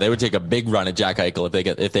 Oh yeah, they would take a big run at Jack Eichel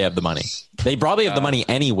if they have the money. They probably have the money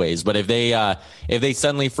anyways, but if they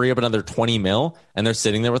suddenly free up another 20 mil and they're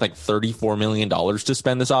sitting there with like $34 million to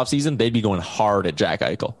spend this offseason, they'd be going hard at Jack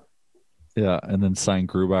Eichel. Yeah, and then sign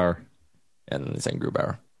Grubauer.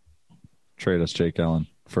 Trade us Jake Allen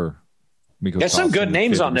for Mikko. There's some good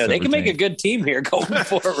names on there. They can make a good team here going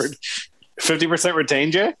forward. 50%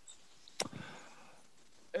 retain, Jay?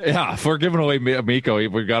 Yeah, if we're giving away Mikko,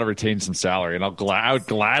 we've got to retain some salary, and I would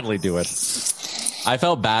gladly do it. I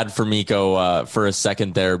felt bad for Mikko for a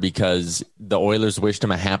second there because the Oilers wished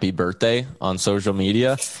him a happy birthday on social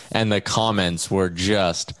media, and the comments were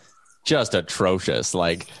just atrocious.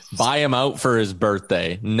 Like, buy him out for his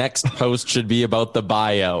birthday. Next post should be about the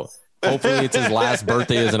buyout. Hopefully it's his last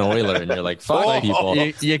birthday as an Oiler, and you're like, fuck people.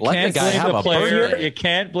 You can't blame the player. You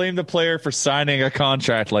can't blame the player for signing a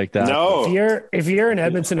contract like that. No. If you're an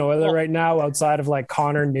Edmonton Oiler right now, outside of like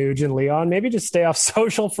Connor, Nuge, and Leon, maybe just stay off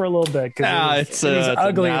social for a little bit because it's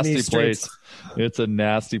ugly in these streets. It's a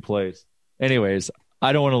nasty place. Anyways,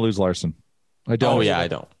 I don't want to lose Larson. I don't. Oh yeah, I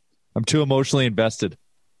don't. I'm too emotionally invested.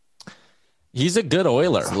 He's a good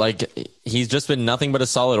Oiler. Like he's just been nothing but a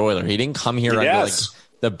solid Oiler. He didn't come here under like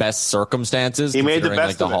the best circumstances. He made the best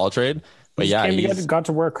like the Hall trade. But yeah, he got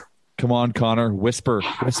to work. Come on, Connor. Whisper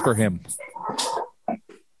him.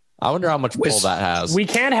 I wonder how much pull that has. We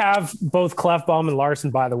can't have both Clefbaum and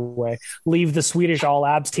Larson, by the way, leave the Swedish All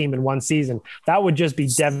Abs team in one season. That would just be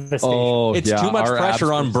devastation. Oh, it's too much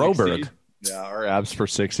pressure on Broberg. 60, our abs per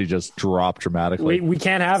 60 just dropped dramatically. We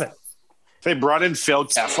can't have it. They brought in Phil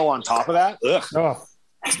Kessel on top of that. Ugh. Oh,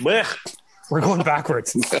 Blech. we're going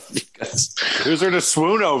backwards. Who's there to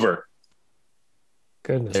swoon over?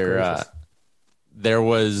 Goodness gracious. There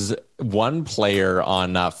was one player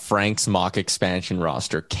on Frank's mock expansion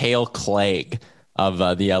roster, Cale Clegg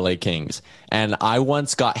of the LA Kings. And I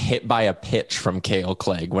once got hit by a pitch from Cale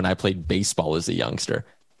Clegg when I played baseball as a youngster.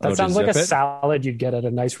 That sounds like a salad you'd get at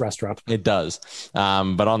a nice restaurant. It does.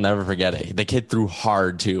 But I'll never forget it. The kid threw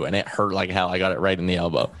hard too, and it hurt like hell. I got it right in the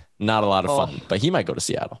elbow. Not a lot of fun, but he might go to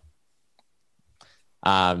Seattle.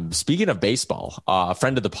 Speaking of baseball, a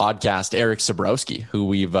friend of the podcast, Eric Sabrowski, who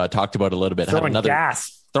we've talked about a little bit, throwing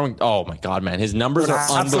gas. Oh my God, man. His numbers are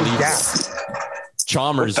unbelievable.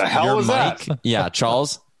 Chalmers, what the hell your was mic. that? Yeah,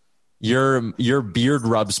 Charles, your beard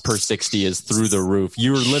rubs per 60 is through the roof.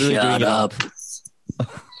 You were literally doing up.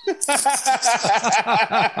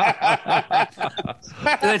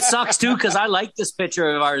 It sucks too because I like this picture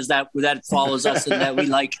of ours that follows us and that we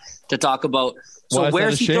like to talk about. So where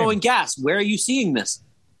is he throwing gas? Where are you seeing this?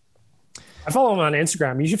 I follow him on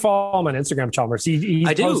Instagram. You should follow him on Instagram, Chalmers.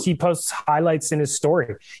 He posts highlights in his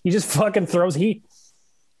story. He just fucking throws heat.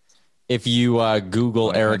 If you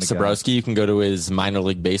Google Eric Sabrowski, you can go to his minor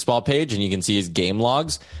league baseball page and you can see his game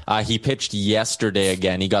logs. He pitched yesterday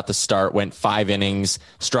again. He got the start, went 5 innings,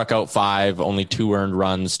 struck out 5, only 2 earned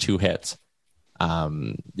runs, 2 hits.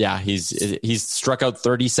 He's struck out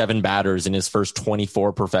 37 batters in his first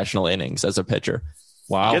 24 professional innings as a pitcher.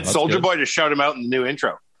 Wow. Get Soldier Boy to shout him out in the new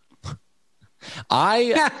intro.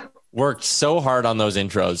 I worked so hard on those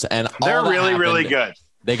intros, and they're really, really good.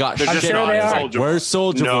 They got They're shit on it. Where's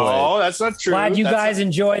Soldier Boy? No, that's not true. Glad you guys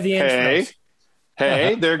enjoy the intros.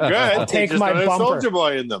 Hey, they're good. I'll take my bumper. Soldier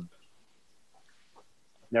Boy in them.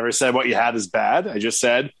 Never said what you had is bad. I just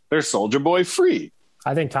said they're Soldier Boy free.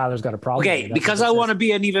 I think Tyler's got a problem. Okay, because I want to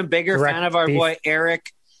be an even bigger fan of our boy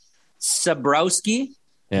Eric Sabrowski.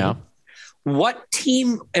 Yeah. What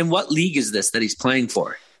team and what league is this that he's playing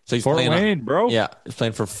for? So he's Fort playing Wayne, bro. Yeah, he's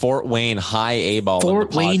playing for Fort Wayne High A ball.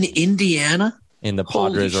 Fort Wayne, Indiana. In the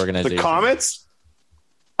Padres organization. The Comets?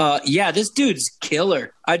 Yeah, this dude's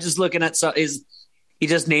killer. I just looking at he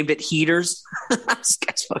just named it Heaters. This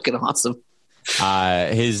guy's fucking awesome.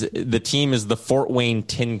 The team is the Fort Wayne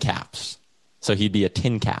Tin Caps. So he'd be a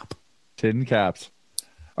tin cap. Tin Caps.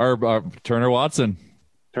 Our Turner Watson.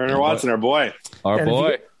 Turner Watson, our boy. Our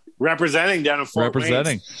boy. Representing down in Fort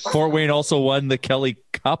Wayne. Fort Wayne also won the Kelly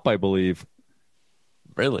Cup, I believe.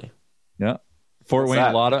 Really? Yeah. Fort Wayne,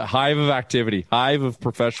 a lot of hive of activity, hive of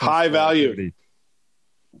professional, high value. Activity.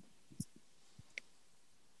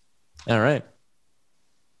 All right.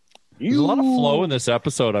 There's a lot of flow in this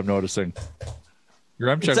episode. I'm noticing.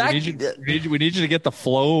 Remchuk, we need you to get the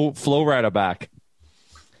flow rider back.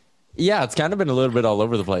 Yeah, it's kind of been a little bit all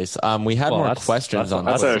over the place. We had more questions on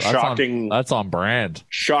that's that. That's on brand.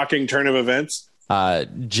 Shocking turn of events.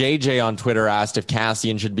 JJ on Twitter asked if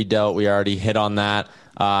Cassian should be dealt. We already hit on that.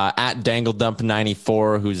 At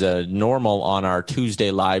DangleDump94, who's a normal on our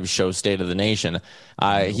Tuesday live show, State of the Nation,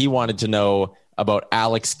 he wanted to know about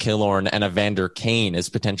Alex Killorn and Evander Kane as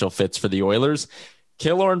potential fits for the Oilers.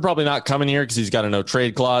 Killorn probably not coming here because he's got a no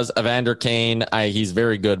trade clause. Evander Kane, he's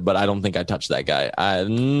very good, but I don't think I touch that guy.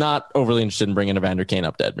 I'm not overly interested in bringing Evander Kane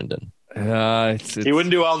up to Edmonton. He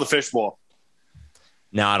wouldn't do well in the fishbowl.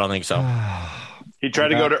 No, I don't think so. He tried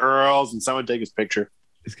to go to Earl's and someone take his picture.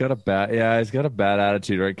 He's got a bad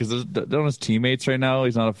attitude, right? Because don't his teammates right now.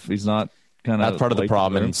 He's not kind of. That's part of the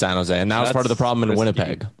problem in San Jose, and that was part of the problem in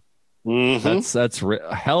Winnipeg. Mm-hmm. That's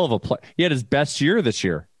a hell of a play. He had his best year this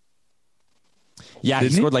year. Yeah, he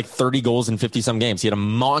scored like 30 goals in 50-some games. He had a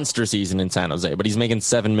monster season in San Jose, but he's making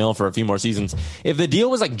 $7 million for a few more seasons. If the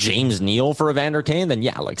deal was like James Neal for Evander Kane, then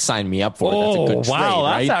yeah, like sign me up for it. That's a good trade,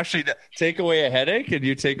 right? That's actually take away a headache, and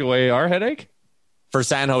you take away our headache. For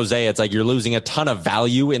San Jose, it's like you're losing a ton of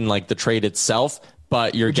value in like the trade itself,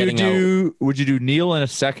 but you're getting out. Would you do Neal in a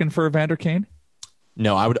second for Evander Kane?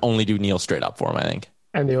 No, I would only do Neal straight up for him, I think.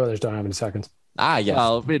 And the Oilers don't have any seconds. Yes.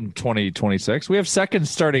 Well, in 2026, we have seconds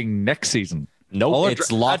starting next season. Nope, it's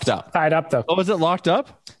locked up. Tied up, though. Oh, is it locked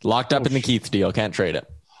up? Locked up in the Keith deal. Can't trade it.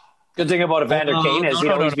 Good thing about Evander Kane is he'd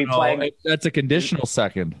always be playing. That's a conditional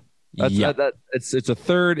second. It's a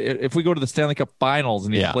third. If we go to the Stanley Cup Finals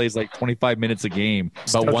and he plays like 25 minutes a game,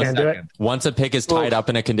 but once a pick is tied up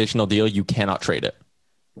in a conditional deal, you cannot trade it.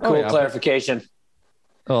 Cool clarification.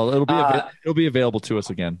 Oh, it'll be available to us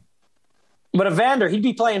again. But Evander, he'd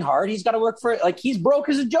be playing hard. He's got to work for it. Like, he's broke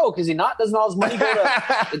as a joke, is he not? Doesn't all his money go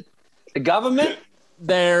to the government?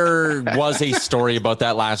 There was a story about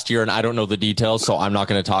that last year, and I don't know the details, so I'm not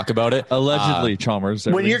going to talk about it. Allegedly, Chalmers.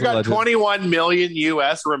 When you've got alleged. 21 million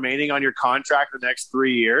US remaining on your contract the next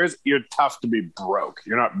 3 years, you're tough to be broke.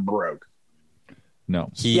 You're not broke.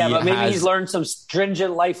 No. But maybe he's learned some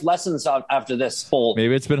stringent life lessons after this whole.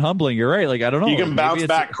 Maybe it's been humbling. You're right. Like, I don't know. You can bounce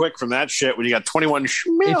back quick from that shit when you got 21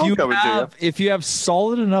 schmil coming to you. If you have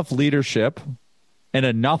solid enough leadership and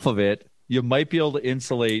enough of it, you might be able to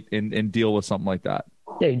insulate and deal with something like that.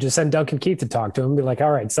 Yeah, you just send Duncan Keith to talk to him and be like,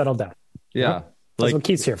 all right, settle down. Yeah. That's what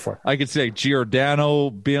Keith's here for. I could say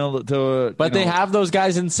Giordano being able to. But they have those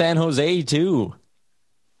guys in San Jose too.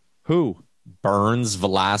 Who? Burns,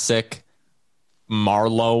 Vlasic,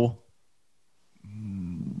 Marlowe.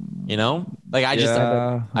 You know, like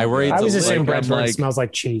I worry. I was just saying like, Brent smells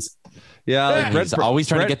like cheese. Yeah, he's always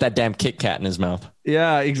trying to get that damn Kit Kat in his mouth.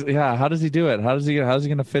 Yeah. How does he do it? How's he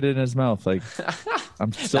going to fit it in his mouth? Like,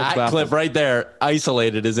 I'm still that baffled. clip right there,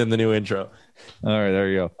 isolated, is in the new intro. All right, there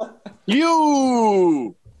you go.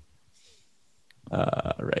 You.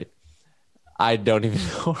 Right. I don't even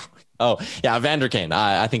know. Oh, yeah, Evander Kane.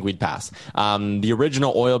 I think we'd pass. The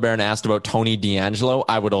original Oil Baron asked about Tony D'Angelo.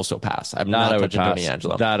 I would also pass. I'm not touching Tony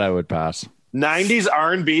D'Angelo. That I would pass. 90s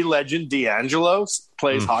R&B legend D'Angelo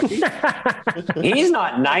plays hockey. He's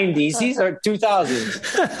not 90s. He's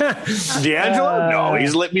 2000s. D'Angelo? No,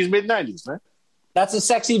 he's mid-90s, man. That's a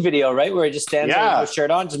sexy video, right? Where he just stands there with his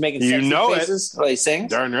shirt on, just making sexy faces while he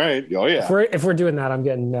sings. Darn right. Oh, yeah. If we're doing that, I'm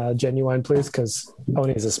getting Genuine, please, because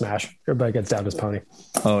Pony is a smash. Everybody gets down his Pony.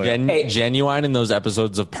 Oh, yeah. Genuine in those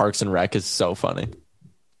episodes of Parks and Rec is so funny.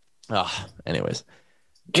 Anyways.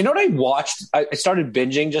 Do you know what I watched? I started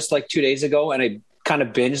binging just like 2 days ago, and I kind of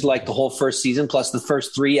binged like the whole first season plus the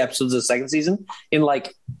first 3 episodes of the second season in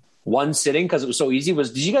like one sitting because it was so easy.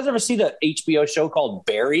 Did you guys ever see the HBO show called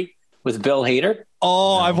Barry with Bill Hader?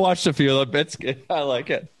 Oh, no. I've watched a few of the bits. I like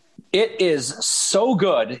it. It is so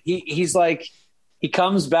good. He's like, he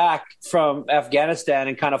comes back from Afghanistan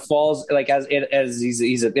and kind of falls like as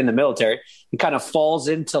he's in the military. He kind of falls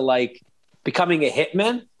into like becoming a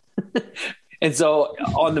hitman. And so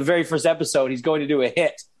on the very first episode, he's going to do a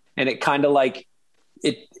hit, and it kind of like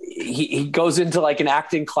he goes into like an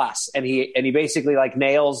acting class, and he basically like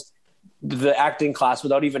nails the acting class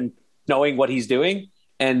without even knowing what he's doing.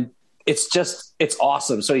 And it's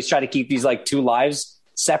awesome. So he's trying to keep these like 2 lives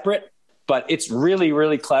separate, but it's really,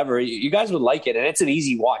 really clever. You guys would like it. And it's an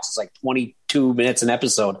easy watch. It's like 22 minutes an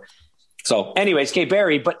episode. So anyways, Kate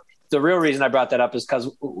Barry, but the real reason I brought that up is because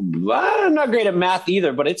I'm not great at math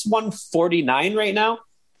either, but it's 149 right now.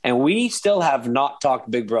 And we still have not talked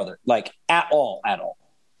Big Brother, like at all.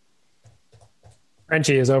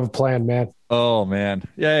 Frenchie is overplaying, man. Oh man.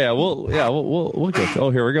 Yeah. We'll go. Oh,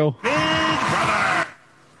 here we go.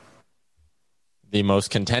 The most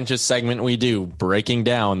contentious segment we do, breaking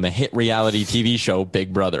down the hit reality TV show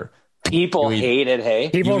Big Brother. People hate it, hey?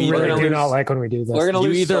 People really do not like when we do this.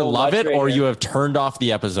 You either love it or you have turned off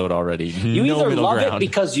the episode already. You either love it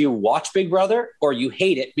because you watch Big Brother or you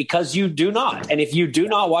hate it because you do not. And if you do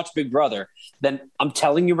not watch Big Brother, then I'm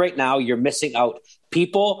telling you right now, you're missing out.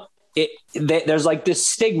 People, there's like this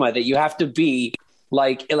stigma that you have to be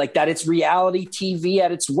like that. It's reality TV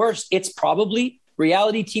at its worst. It's probably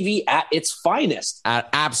reality TV at its finest, at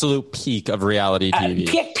absolute peak of reality TV.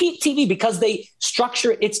 Peak TV, because they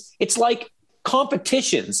structure it's like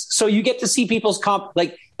competitions. So you get to see people's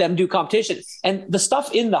them do competition, and the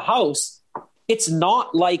stuff in the house. It's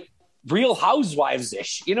not like Real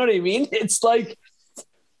Housewives-ish. You know what I mean? It's like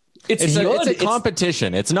it's a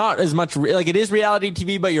competition. It's not as much like it is reality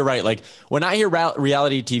TV, but you're right. Like when I hear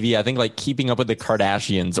reality TV, I think like Keeping Up with the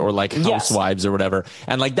Kardashians or like Housewives or whatever.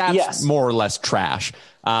 And like that's more or less trash.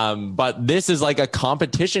 But this is like a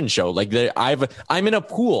competition show. Like I'm in a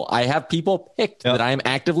pool. I have people picked that I'm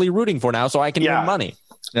actively rooting for now so I can win money.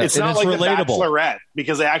 Yeah, it's not like relatable. The Bachelorette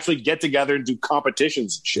because they actually get together and do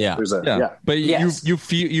competitions and shit. But you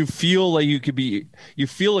feel like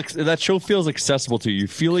that show feels accessible to you. You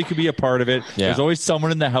feel like you could be a part of it. Yeah. There's always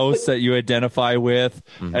someone in the house that you identify with,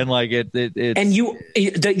 and like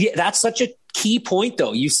that's such a key point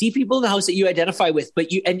though. You see people in the house that you identify with,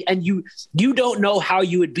 but you don't know how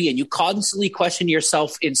you would be, and you constantly question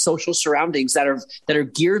yourself in social surroundings that are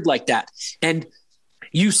geared like that, and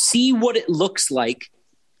you see what it looks like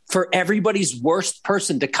for everybody's worst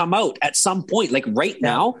person to come out at some point. Like right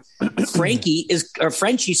now, Frenchie is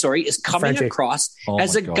coming across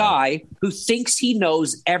as a guy who thinks he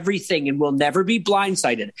knows everything and will never be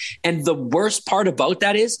blindsided. And the worst part about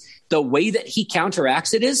that is the way that he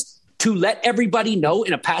counteracts it is to let everybody know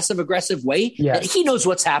in a passive aggressive way that he knows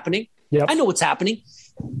what's happening. Yep. I know what's happening.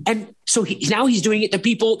 And so now he's doing it to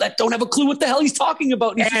people that don't have a clue what the hell he's talking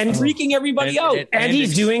about. He's just freaking everybody out. And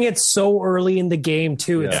he's doing it so early in the game,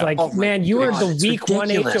 too. It's like, man, you were the week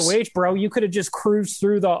ridiculous. 1 HOH, bro. You could have just cruised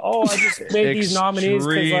through I just made these nominees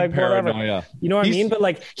because, like, whatever. You know what I mean? But,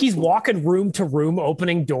 like, he's walking room to room,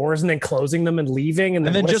 opening doors and then closing them and leaving. And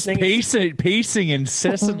then just pacing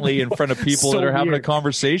incessantly in front of people that are having a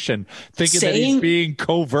conversation, thinking that he's being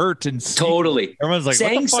covert and totally. Everyone's like,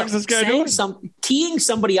 what the fuck is this guy doing? Teeing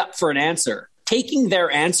somebody up for an answer, taking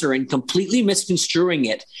their answer and completely misconstruing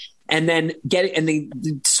it, and then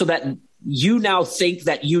so that you now think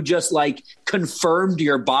that you just like confirmed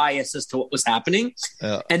your bias as to what was happening,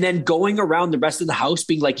 and then going around the rest of the house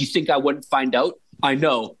being like, you think I wouldn't find out? I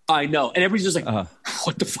know. And everybody's just like,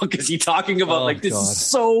 what the fuck is he talking about? This is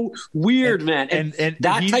so weird, man. And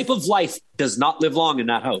that type of life does not live long in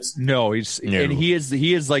that house. No, and he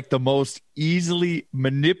is like the most easily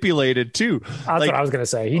manipulated too. That's what I was going to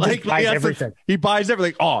say. He just buys everything. He buys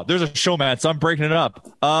everything. Oh, there's a showmance. I'm breaking it up.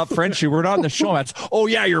 Frenchie, we're not in the showmance. Oh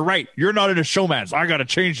yeah, you're right. You're not in a showmance. I got to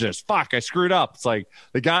change this. Fuck, I screwed up. It's like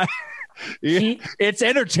the guy... it's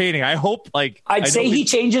entertaining. I hope I'd say he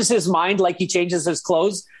changes his mind like he changes his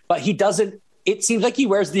clothes, but he doesn't. It seems like he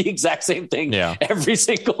wears the exact same thing every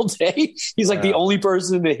single day. He's like the only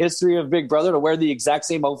person in the history of Big Brother to wear the exact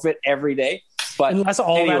same outfit every day. But unless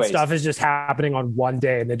that stuff is just happening on one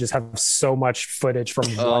day and they just have so much footage from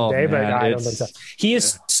one day, but I don't think so. He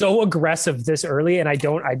is so aggressive this early, and I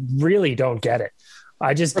really don't get it.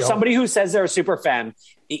 For somebody who says they're a super fan,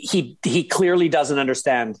 he clearly doesn't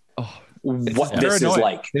understand what this is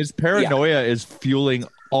like. His paranoia is fueling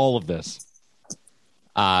all of this.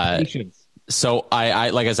 So I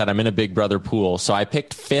like I said, I'm in a Big Brother pool. So I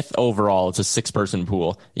picked 5th overall. It's a 6-person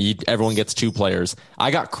pool. Everyone gets 2 players.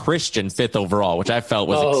 I got Christian 5th overall, which I felt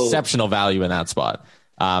was exceptional value in that spot.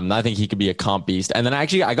 I think he could be a comp beast. And then I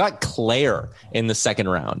got Claire in the second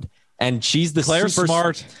round. And she's Claire's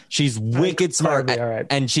smart. She's wicked smart.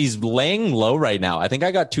 And she's laying low right now. I think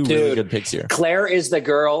I got 2 really good picks here. Claire is the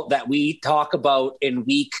girl that we talk about in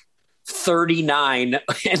week 39.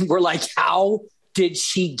 And we're like, how did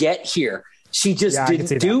she get here? She just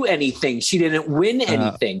didn't do anything. She didn't win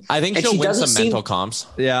anything. I think she'll win some mental comps.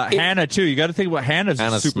 Yeah, Hannah too. You got to think about Hannah's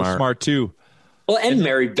super smart too. Well, and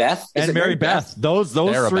Mary Beth. And Mary Beth. Those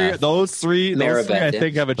three I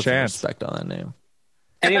think have a chance. Respect on that name.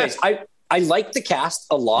 Anyways, I like the cast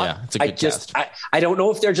a lot. Yeah, it's a good cast. I don't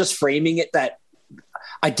know if they're just framing it that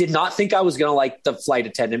I did not think I was going to like the flight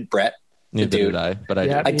attendant, Brett. Neither did I, but I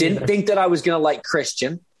did. I didn't think that I was going to like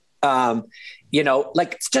Christian.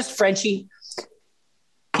 Just Frenchie.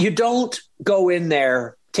 You don't go in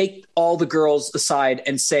there, take all the girls aside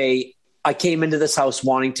and say, I came into this house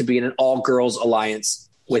wanting to be in an all-girls alliance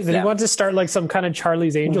with them. You want to start like some kind of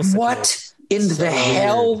Charlie's Angels. What in the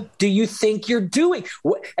hell do you think you're doing?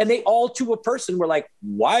 And they all to a person were like,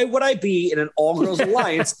 why would I be in an all-girls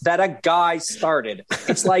alliance that a guy started?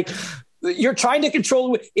 It's like, you're trying to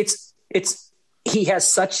control. He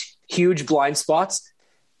has such huge blind spots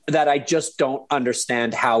that I just don't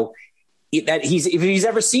understand how if he's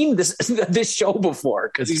ever seen this show before,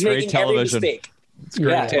 because he's making television. Every mistake. It's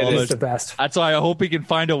great television. It's the best. That's why I hope he can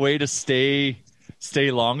find a way to stay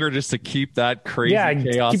longer, just to keep that crazy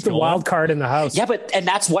chaos keep the going. wild card in the house. Yeah, and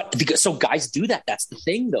that's so guys do that. That's the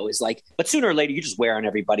thing, though, is like, but sooner or later you just wear on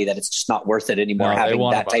everybody that it's just not worth it anymore.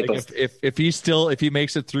 Having that type of if he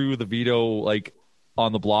makes it through the veto, like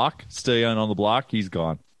on the block, stay on the block, he's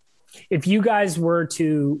gone. If you guys were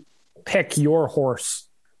to pick your horse,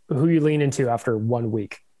 who you lean into after 1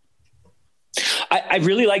 week? I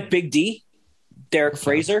really like Big D, Derek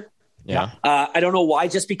Fraser. Yeah. I don't know why,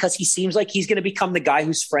 just because he seems like he's going to become the guy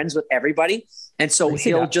who's friends with everybody. And so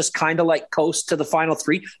he'll just kind of like coast to the final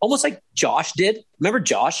 3, almost like Josh did. Remember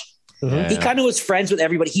Josh? Mm-hmm. Yeah. He kind of was friends with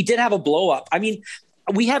everybody. He did have a blow up. I mean,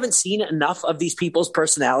 we haven't seen enough of these people's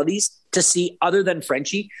personalities to see, other than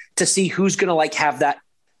Frenchie, to see who's going to like have that,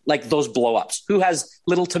 like those blow ups, who has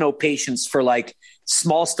little to no patience for like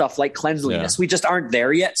small stuff like cleanliness. We just aren't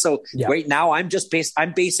there yet. So right now I'm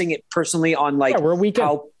basing it personally on like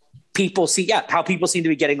how people seem to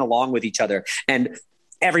be getting along with each other, and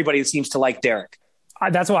everybody seems to like Derek.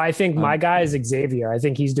 That's why I think my guy is Xavier. I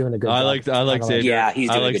think he's doing a good job. I like Xavier. Yeah, he's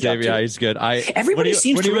doing a good Xavier. job too. He's good. Everybody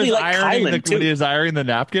seems to really like Kylan too. When he was ironing the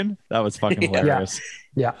napkin, that was fucking hilarious.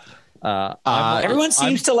 Yeah. Everyone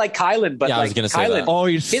seems to like Kylan, but I was going to say that. Oh,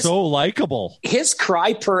 he's so likable. His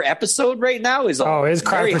cry per episode right now is his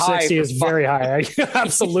cry per 60 is very high.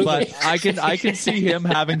 Absolutely. But I can see him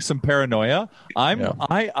having some paranoia.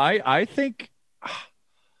 I think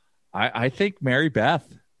I think Mary Beth.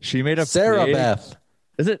 She made a Sarah big... Beth.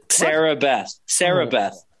 Is it Sarah Beth? Sarah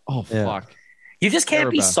Beth. Oh Yeah. fuck! You just can't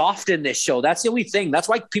Sarah be Beth. soft in this show. That's the only thing. That's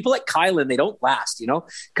why people like Kylan, they don't last,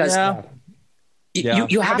 because Yeah. Yeah.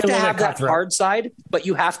 you have Maybe to a little have that cutthroat. hard side, but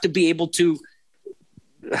you have to be able to.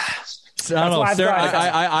 I don't know. why I've Sarah,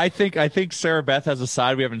 got- I think Sarah Beth has a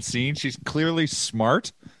side we haven't seen. She's clearly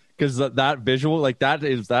smart because that visual, like that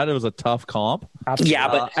was a tough comp. Absolutely. Yeah,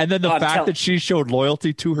 but And then the I'm fact tell- that she showed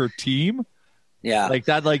loyalty to her team, Yeah.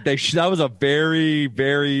 that was a very,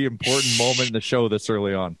 very important moment in the show this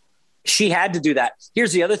early on. She had to do that.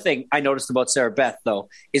 Here's the other thing I noticed about Sarah Beth, though,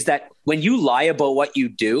 is that when you lie about what you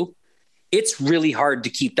do, it's really hard to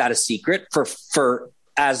keep that a secret for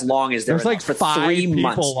as long as There's like for 5 3 people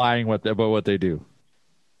months. lying about what they do.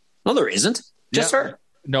 No, there isn't. Just Yeah. her.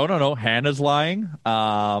 No. Hannah's lying.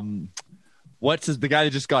 The guy that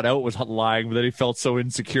just got out was lying, but then he felt so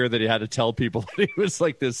insecure that he had to tell people that he was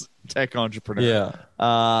like this tech entrepreneur.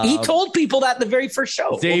 Yeah. He told people that in the very first show.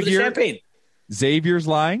 Over the Xavier- champagne. Xavier's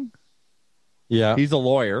lying. Yeah. He's a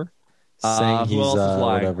lawyer. Saying Who he's else is lying?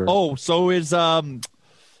 whatever. Oh, so is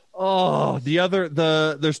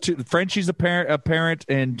there's two. Frenchie's a parent,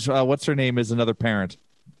 and what's her name is another parent.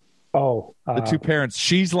 Oh, The two parents.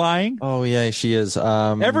 She's lying. Oh yeah, she is.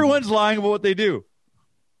 Everyone's lying about what they do.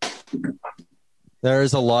 There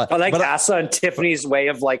is a lot. I like but Asa and Tiffany's way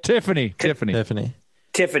of like Tiffany. Tiffany.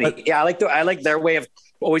 Tiffany. Yeah, I like their way of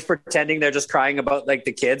always pretending they're just crying about like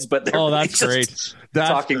the kids, but they're Oh, really that's just great. That's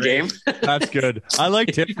talking great. game. That's good. I like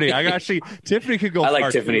Tiffany. Tiffany could go. I like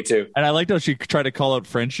far, Tiffany too. And I liked how she tried to call out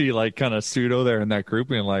Frenchie like kind of pseudo there in that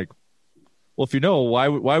group, and like, well, if you know, why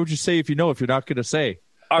would you say if you know if you're not going to say?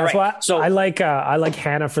 All That's right. why So I like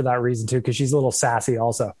Hannah for that reason too, because she's a little sassy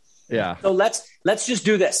also. Yeah. So let's just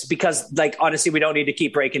do this because like honestly we don't need to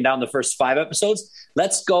keep breaking down the first 5 episodes.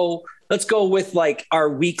 Let's go with like our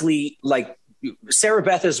weekly like Sarah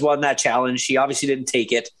Beth has won that challenge. She obviously didn't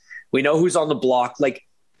take it. We know who's on the block. Like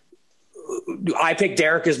I picked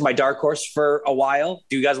Derek as my dark horse for a while.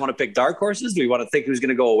 Do you guys want to pick dark horses? Do we want to think who's going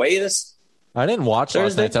to go away this? I didn't watch last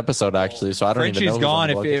Thursday? night's episode actually, so I don't even know. Frenchie's who's gone. on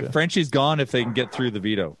the block. If Frenchie's gone, if they can get through the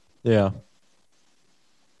veto. Yeah.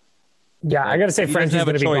 Yeah, I got to say, He Frenchie's doesn't have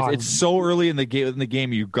going a to be choice. gone. It's so early in the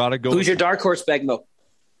game. You got to go. Who's your dark horse, Begmo?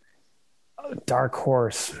 Dark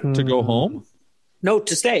horse to go home? No,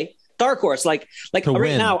 to stay. Dark horse. Like To right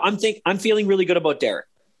win. now, I'm feeling really good about Derek.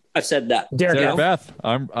 I've said that. Derek Sarah F. Beth.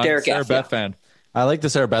 I'm Derek Sarah F, Beth yeah. fan. I like the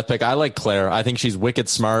Sarah Beth pick. I like Claire. I think she's wicked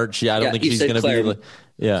smart. I don't Yeah, think you she's said going to Claire. be.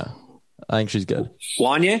 Yeah, I think she's good.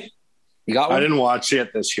 Wanya, you got I one? didn't watch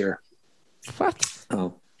it this year.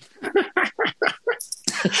 Oh.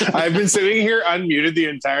 I've been sitting here unmuted the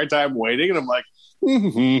entire time waiting, and I'm like,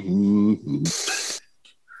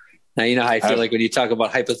 Now you know how I feel like when you talk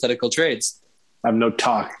about hypothetical trades. I have no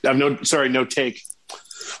talk. I have no take.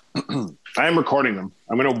 I am recording them.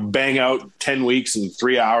 I'm going to bang out 10 weeks in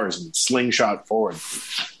 3 hours and slingshot forward.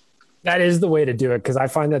 That is the way to do it, because I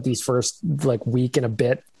find that these first like week and a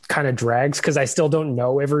bit kind of drags because I still don't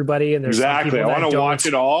know everybody, and there's some Exactly. people I that want to don't. watch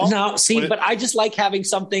it all. No, see, but I just like having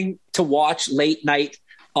something to watch late night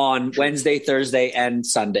on Wednesday, Thursday, and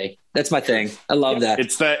Sunday. That's my thing. I love that.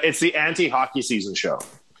 It's the anti-hockey season show.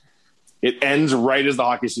 It ends right as the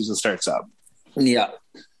hockey season starts up. Yeah.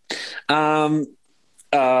 How's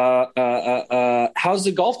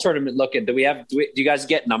the golf tournament looking? Do you guys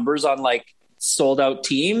get numbers on like sold out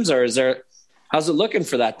teams, or how's it looking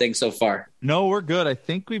for that thing so far? No, we're good. I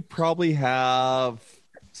think we probably have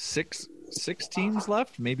six teams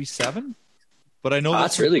left, maybe 7. But I know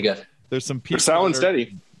That's really good. There's some people. They're selling that are-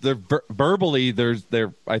 steady. They're verbally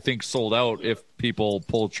they're I think sold out if people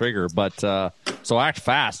pull trigger. But so act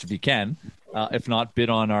fast if you can. If not, bid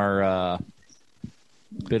on our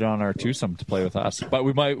twosome to play with us. But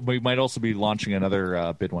we might also be launching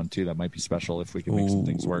another bid one too. That might be special if we can make some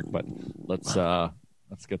things work. But let's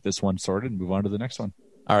get this one sorted and move on to the next one.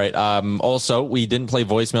 All right. Also, we didn't play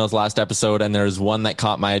voicemails last episode, and there's one that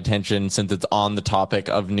caught my attention since it's on the topic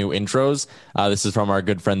of new intros. This is from our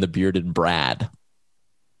good friend, the Bearded Brad.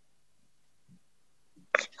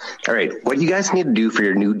 All right. What you guys need to do for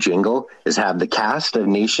your new jingle is have the cast of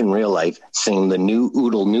Nation Real Life sing the new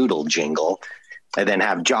Oodle Noodle jingle, and then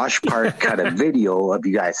have Josh Park cut a video of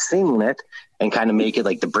you guys singing it and kind of make it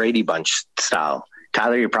like the Brady Bunch style.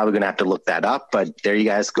 Tyler, you're probably going to have to look that up, but there you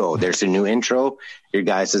guys go. There's a new intro. Your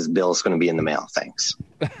guys' bill's going to be in the mail. Thanks.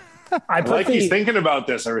 I like he's thinking about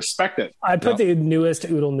this. I respect it. I put the newest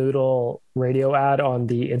Oodle Noodle radio ad on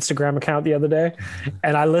the Instagram account the other day,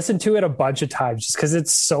 and I listened to it a bunch of times just because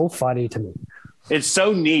it's so funny to me. It's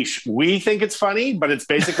so niche. We think it's funny, but it's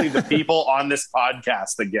basically the people on this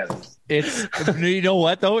podcast that get it. It's, you know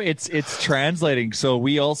what though? It's translating. So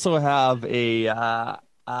we also have an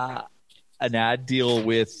ad deal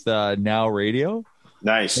with Now Radio.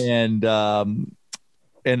 Nice. And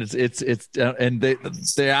it's and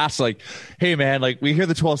they asked like, hey man, like we hear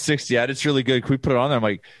the 1260 ad, it's really good. Can we put it on there? I'm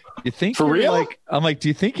like, you think for real? Like, I'm like, do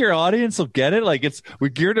you think your audience will get it? Like we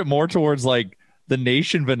geared it more towards like the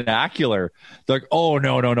nation vernacular. They're like, oh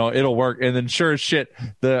no, it'll work. And then sure as shit,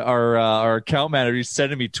 our account manager, he's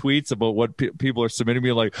sending me tweets about what people are submitting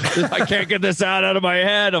me like, I can't get this out of my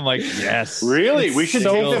head. I'm like, yes, really? We should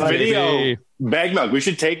take the video. Bag Milk. We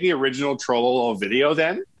should take the original Trollolo video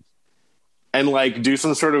then, and like do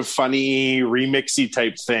some sort of funny remixy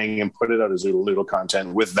type thing and put it out as Oodle Noodle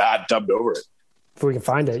content with that dubbed over it. If we can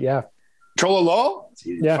find it, yeah. Trollolo? It's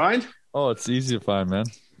easy to find. Oh, it's easy to find, man.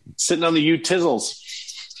 Sitting on the U-Tizzles.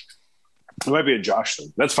 It might be a Josh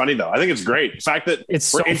thing. That's funny, though. I think it's great. The fact that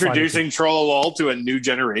we're introducing Trollolo to a new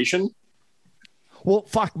generation. Well,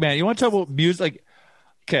 fuck, man. You want to talk about music? Like,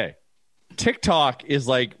 okay, TikTok is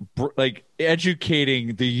like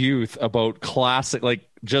educating the youth about classic, like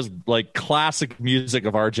just like classic music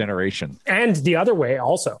of our generation. And the other way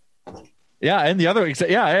also. Yeah, and the other,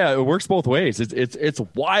 yeah, it works both ways. It's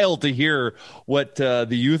wild to hear what the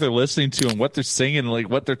youth are listening to and what they're singing, like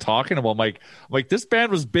what they're talking about. I'm like this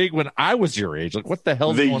band was big when I was your age. Like, what the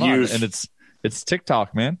hell's going on? And it's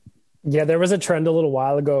TikTok, man. Yeah, there was a trend a little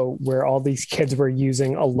while ago where all these kids were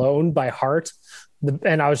using "Alone" by Heart,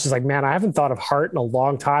 and I was just like, man, I haven't thought of Heart in a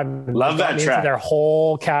long time. And love that track. Their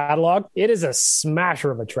whole catalog, it is a smasher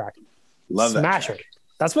of a track. Love that smasher. Track.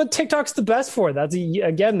 That's what TikTok's the best for. That's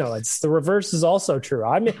again, though, it's the reverse is also true.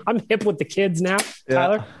 I'm hip with the kids now,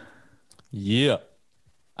 Tyler. Yeah.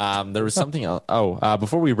 There was something else.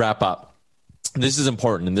 Before we wrap up, this is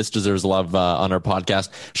important and this deserves love on our podcast.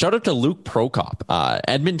 Shout out to Luke Prokop,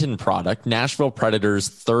 Edmonton product, Nashville Predators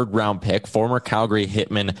 3rd round pick, former Calgary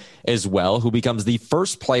Hitman as well, who becomes the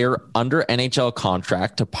first player under NHL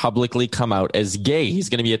contract to publicly come out as gay. He's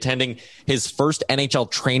going to be attending his first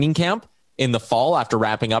NHL training camp in the fall after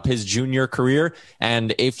wrapping up his junior career.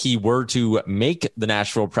 And if he were to make the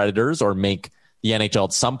Nashville Predators or make the NHL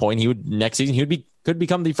at some point, next season could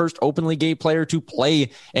become the first openly gay player to play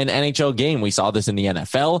an NHL game. We saw this in the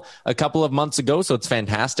NFL a couple of months ago, so it's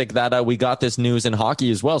fantastic that we got this news in hockey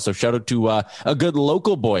as well. So shout out to a good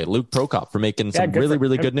local boy, Luke Prokop, for making some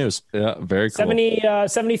really good news. Yeah, very cool.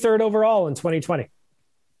 73rd overall in 2020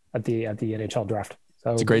 at the NHL draft.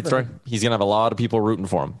 So it's a great story. He's going to have a lot of people rooting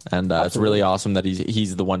for him. And it's really awesome that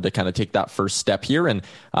he's the one to kind of take that first step here. And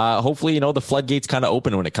hopefully, the floodgates kind of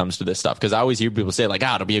open when it comes to this stuff. Because I always hear people say like,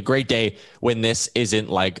 it'll be a great day when this isn't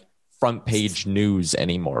like front page news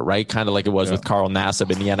anymore, right? Kind of like it was with Carl Nassib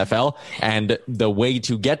in the NFL. And the way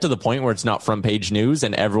to get to the point where it's not front page news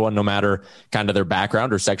and everyone, no matter kind of their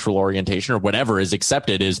background or sexual orientation or whatever is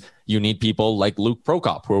accepted, is you need people like Luke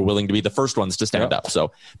Prokop who are willing to be the first ones to stand up.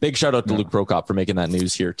 So big shout out to Luke Prokop for making that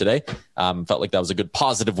news here today. Felt like that was a good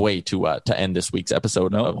positive way to end this week's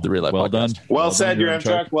episode of the Real Life Podcast. Done. Well said, your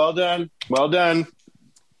Amtrak. Well done. Well done.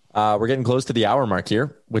 We're getting close to the hour mark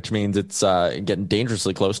here, which means it's getting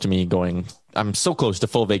dangerously close to me going. I'm so close to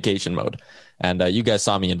full vacation mode. And you guys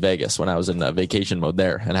saw me in Vegas when I was in vacation mode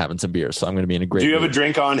there and having some beers. So I'm going to be in a great Do you have mood. a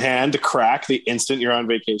drink on hand to crack the instant you're on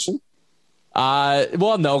vacation?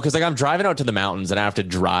 Well, no, because like I'm driving out to the mountains and I have to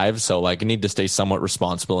drive. So like I need to stay somewhat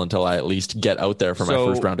responsible until I at least get out there for my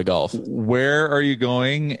first round of golf. Where are you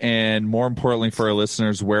going? And more importantly for our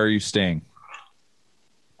listeners, where are you staying?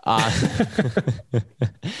 So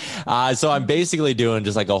I'm basically doing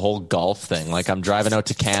just like a whole golf thing. Like I'm driving out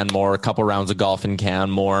to Canmore, a couple rounds of golf in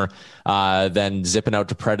Canmore, then zipping out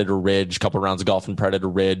to Predator Ridge, a couple rounds of golf in Predator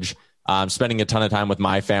Ridge. I'm spending a ton of time with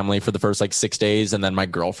my family for the first like 6 days. And then my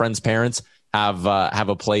girlfriend's parents have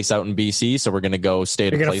a place out in BC. So we're going to go stay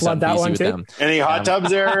at a place out in BC with them. Any hot tubs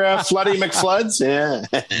there, Floody McFloods? Yeah.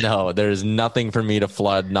 No, there's nothing for me to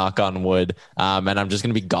flood, knock on wood. And I'm just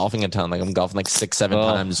going to be golfing a ton. Like I'm golfing like 6-7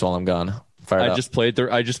 times while I'm gone. I just played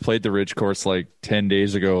the Ridge course like 10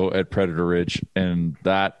 days ago at Predator Ridge. And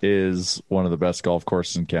that is one of the best golf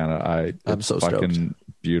courses in Canada. I'm so fucking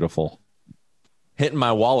stoked. Beautiful. Hitting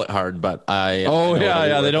my wallet hard, but they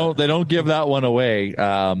don't give that one away.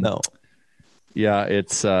 No. Yeah,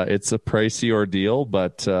 it's a pricey ordeal,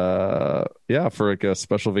 but for like a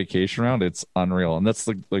special vacation round, it's unreal, and that's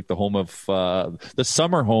like the home of the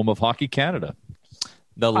summer home of Hockey Canada.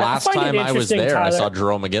 The last time I was there, Tyler, I saw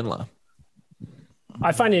Jerome McGinley.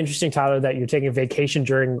 I find it interesting, Tyler, that you're taking a vacation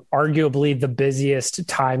during arguably the busiest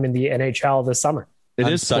time in the NHL this summer. It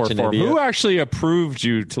I'm is such poor an form. idiot. Who actually approved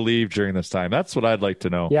you to leave during this time? That's what I'd like to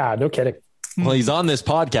know. Yeah, no kidding. Well, he's on this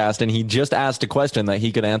podcast and he just asked a question that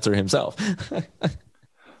he could answer himself.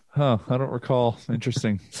 Huh, I don't recall.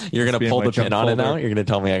 Interesting. You're going to pull the pin on it now? folder. You're going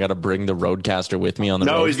to tell me I got to bring the roadcaster with me on the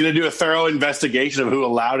No, road? he's going to do a thorough investigation of who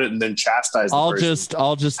allowed it and then chastise the person.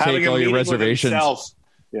 I'll just Having take a all your meeting with reservations. himself.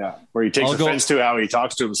 Yeah, where he takes I'll go- offense to how he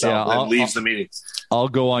talks to himself Yeah, and then leaves the meeting. I'll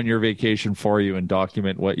go on your vacation for you and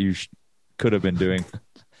document what you could have been doing.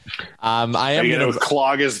 I am Are you going to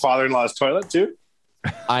clog his father-in-law's toilet too?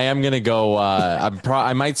 I am going to go.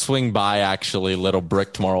 I might swing by actually Little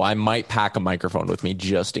Brick tomorrow. I might pack a microphone with me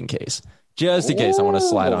just in case. Just in case I want to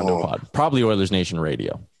slide onto a pod. Probably Oilers Nation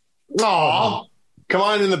Radio. Aw, come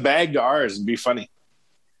on in the bag to ours and be funny.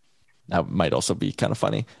 That might also be kind of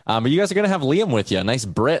funny. But you guys are going to have Liam with you. A nice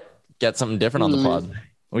Brit. Get something different on the pod.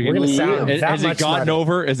 We're gonna sound that Has he much gotten smarter.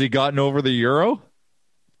 over? Has he gotten over the Euro?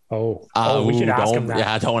 We should ask him that.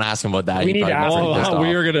 Yeah, don't ask him about that. We He need to probably ask gets him pretty pissed We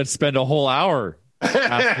off. are going to spend a whole hour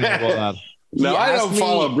asking him about that. No, I don't asked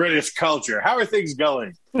follow me- British culture. How are things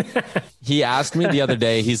going? He asked me the other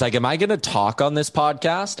day, he's like, am I going to talk on this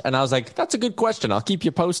podcast? And I was like, that's a good question. I'll keep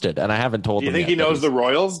you posted. And I haven't told Do you him think yet, he but knows the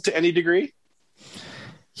Royals to any degree?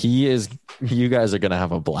 He is. You guys are going to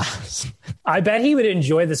have a blast. I bet he would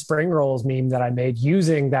enjoy the spring rolls meme that I made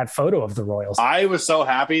using that photo of the Royals. I was so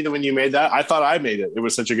happy that when you made that, I thought I made it. It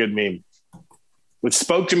was such a good meme. Which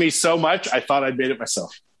spoke to me so much, I thought I'd made it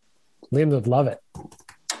myself. Liam would love it.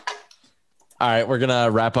 All right, we're going to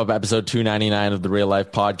wrap up episode 299 of the Real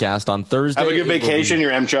Life Podcast on Thursday. Have a good vacation,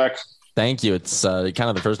 your M-Chuck. Thank you. It's kind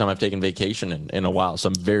of the first time I've taken vacation in a while, so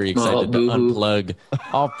I'm very excited to boo-hoo. unplug.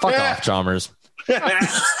 Oh, fuck off, Chalmers.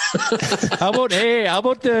 How about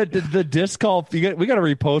the disc golf? We got to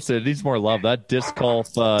repost it. It needs more love. That disc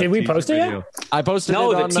golf. Did we teaser post it yet? video. I posted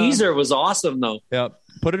No, it the on, teaser was awesome though. Yeah,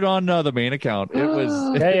 put it on the main account. It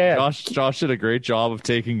was Yeah. Josh did a great job of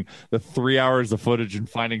taking the 3 hours of footage and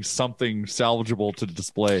finding something salvageable to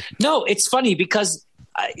display. No, it's funny because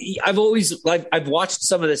I've watched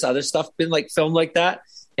some of this other stuff been like filmed like that,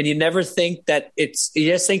 and you never think that you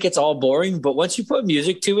just think it's all boring. But once you put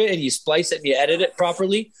music to it and you splice it and you edit it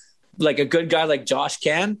properly, like a good guy like Josh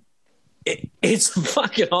can, it's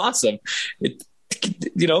fucking awesome.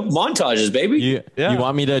 Montages, baby. You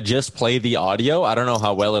want me to just play the audio? I don't know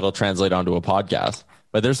how well it'll translate onto a podcast,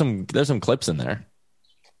 but there's some clips in there.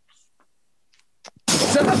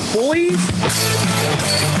 Shut up, boys.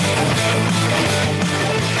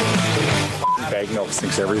 Bag milk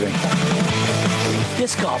sinks everything.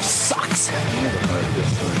 Disc golf sucks.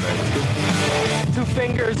 2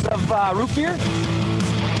 fingers of root beer.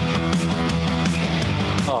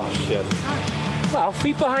 Oh, shit. Well,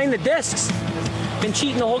 feet behind the discs. Been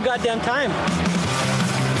cheating the whole goddamn time.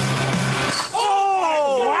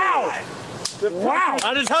 Oh, wow. Wow.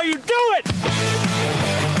 That is how you do it.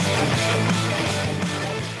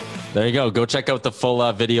 There you go. Go check out the full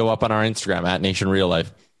video up on our Instagram at Nation Real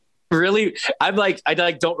Life. Really, I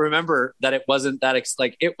don't remember that it wasn't that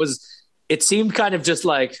it seemed kind of just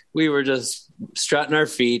like we were just strutting our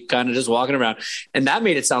feet, kind of just walking around, and that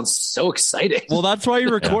made it sound so exciting. Well, that's why you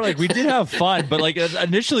record. Like, we did have fun, but like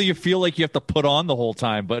initially you feel like you have to put on the whole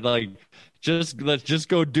time, but like let's just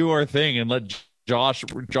go do our thing and let Josh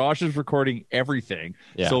is recording everything.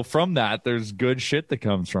 Yeah. So from that, there's good shit that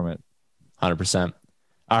comes from it. 100%.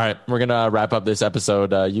 All right, we're going to wrap up this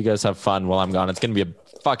episode. You guys have fun while I'm gone. It's going to be a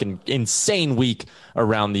fucking insane week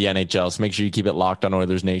around the NHL, so make sure you keep it locked on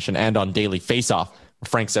Oilers Nation and on Daily Faceoff.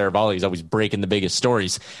 Frank Saravalli is always breaking the biggest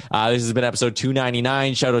stories. This has been episode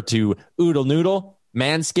 299. Shout out to Oodle Noodle,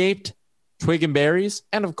 Manscaped, Twig and Berries,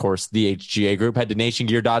 and of course the HGA Group. Head to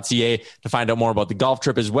nationgear.ca to find out more about the golf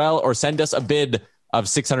trip as well, or send us a bid of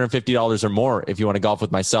 $650 or more if you want to golf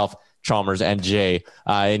with myself, Chalmers, and Jay.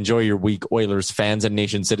 Enjoy your week, Oilers fans and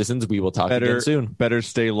Nation citizens. We will talk again soon. Better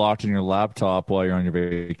stay locked in your laptop while you're on your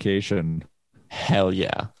vacation. Hell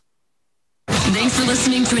yeah. Thanks for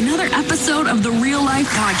listening to another episode of the Real Life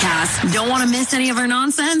Podcast. Don't want to miss any of our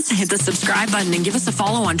nonsense? Hit the subscribe button and give us a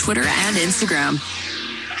follow on Twitter and Instagram.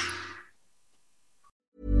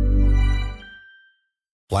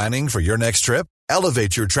 Planning for your next trip?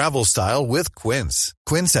 Elevate your travel style with Quince.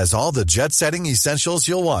 Quince has all the jet-setting essentials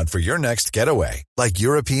you'll want for your next getaway, like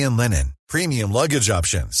European linen, premium luggage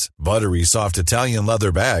options, buttery soft Italian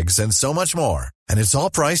leather bags, and so much more. And it's all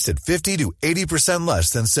priced at 50 to 80% less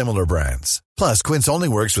than similar brands. Plus, Quince only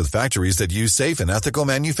works with factories that use safe and ethical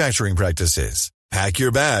manufacturing practices. Pack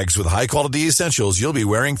your bags with high-quality essentials you'll be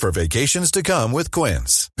wearing for vacations to come with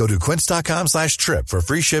Quince. Go to quince.com/trip for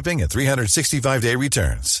free shipping and 365-day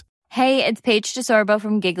returns. Hey, it's Paige DeSorbo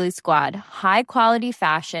from Giggly Squad. High quality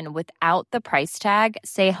fashion without the price tag.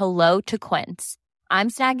 Say hello to Quince. I'm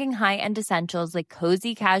snagging high-end essentials like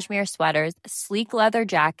cozy cashmere sweaters, sleek leather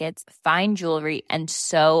jackets, fine jewelry, and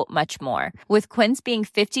so much more. With Quince being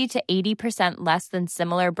 50 to 80% less than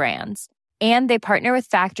similar brands. And they partner with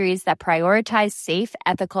factories that prioritize safe,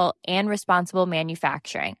 ethical, and responsible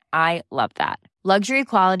manufacturing. I love that. Luxury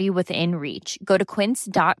quality within reach. Go to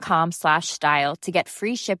quince.com/style to get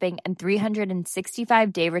free shipping and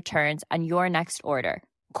 365-day returns on your next order.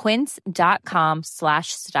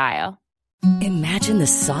 Quince.com/style. Imagine the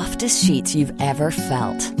softest sheets you've ever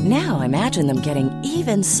felt. Now imagine them getting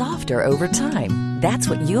even softer over time. That's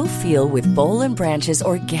what you'll feel with Boll & Branch's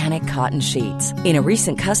organic cotton sheets. In a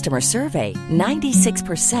recent customer survey,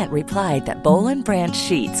 96% replied that Boll & Branch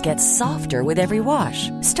sheets get softer with every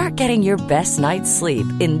wash. Start getting your best night's sleep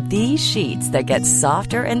in these sheets that get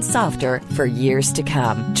softer and softer for years to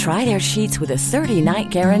come. Try their sheets with a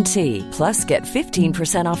 30-night guarantee. Plus, get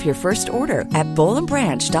 15% off your first order at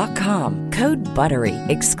bollandbranch.com. Code BUTTERY.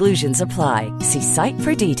 Exclusions apply. See site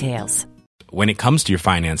for details. When it comes to your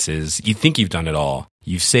finances, you think you've done it all.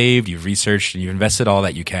 You've saved, you've researched, and you've invested all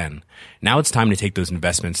that you can. Now it's time to take those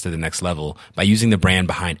investments to the next level by using the brand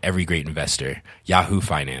behind every great investor, Yahoo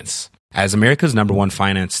Finance. As America's #1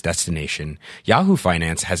 finance destination, Yahoo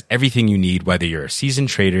Finance has everything you need, whether you're a seasoned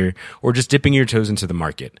trader or just dipping your toes into the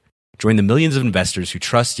market. Join the millions of investors who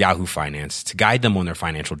trust Yahoo Finance to guide them on their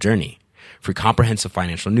financial journey. For comprehensive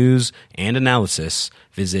financial news and analysis,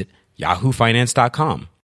 visit yahoofinance.com,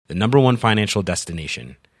 the #1 financial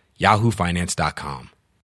destination, yahoofinance.com.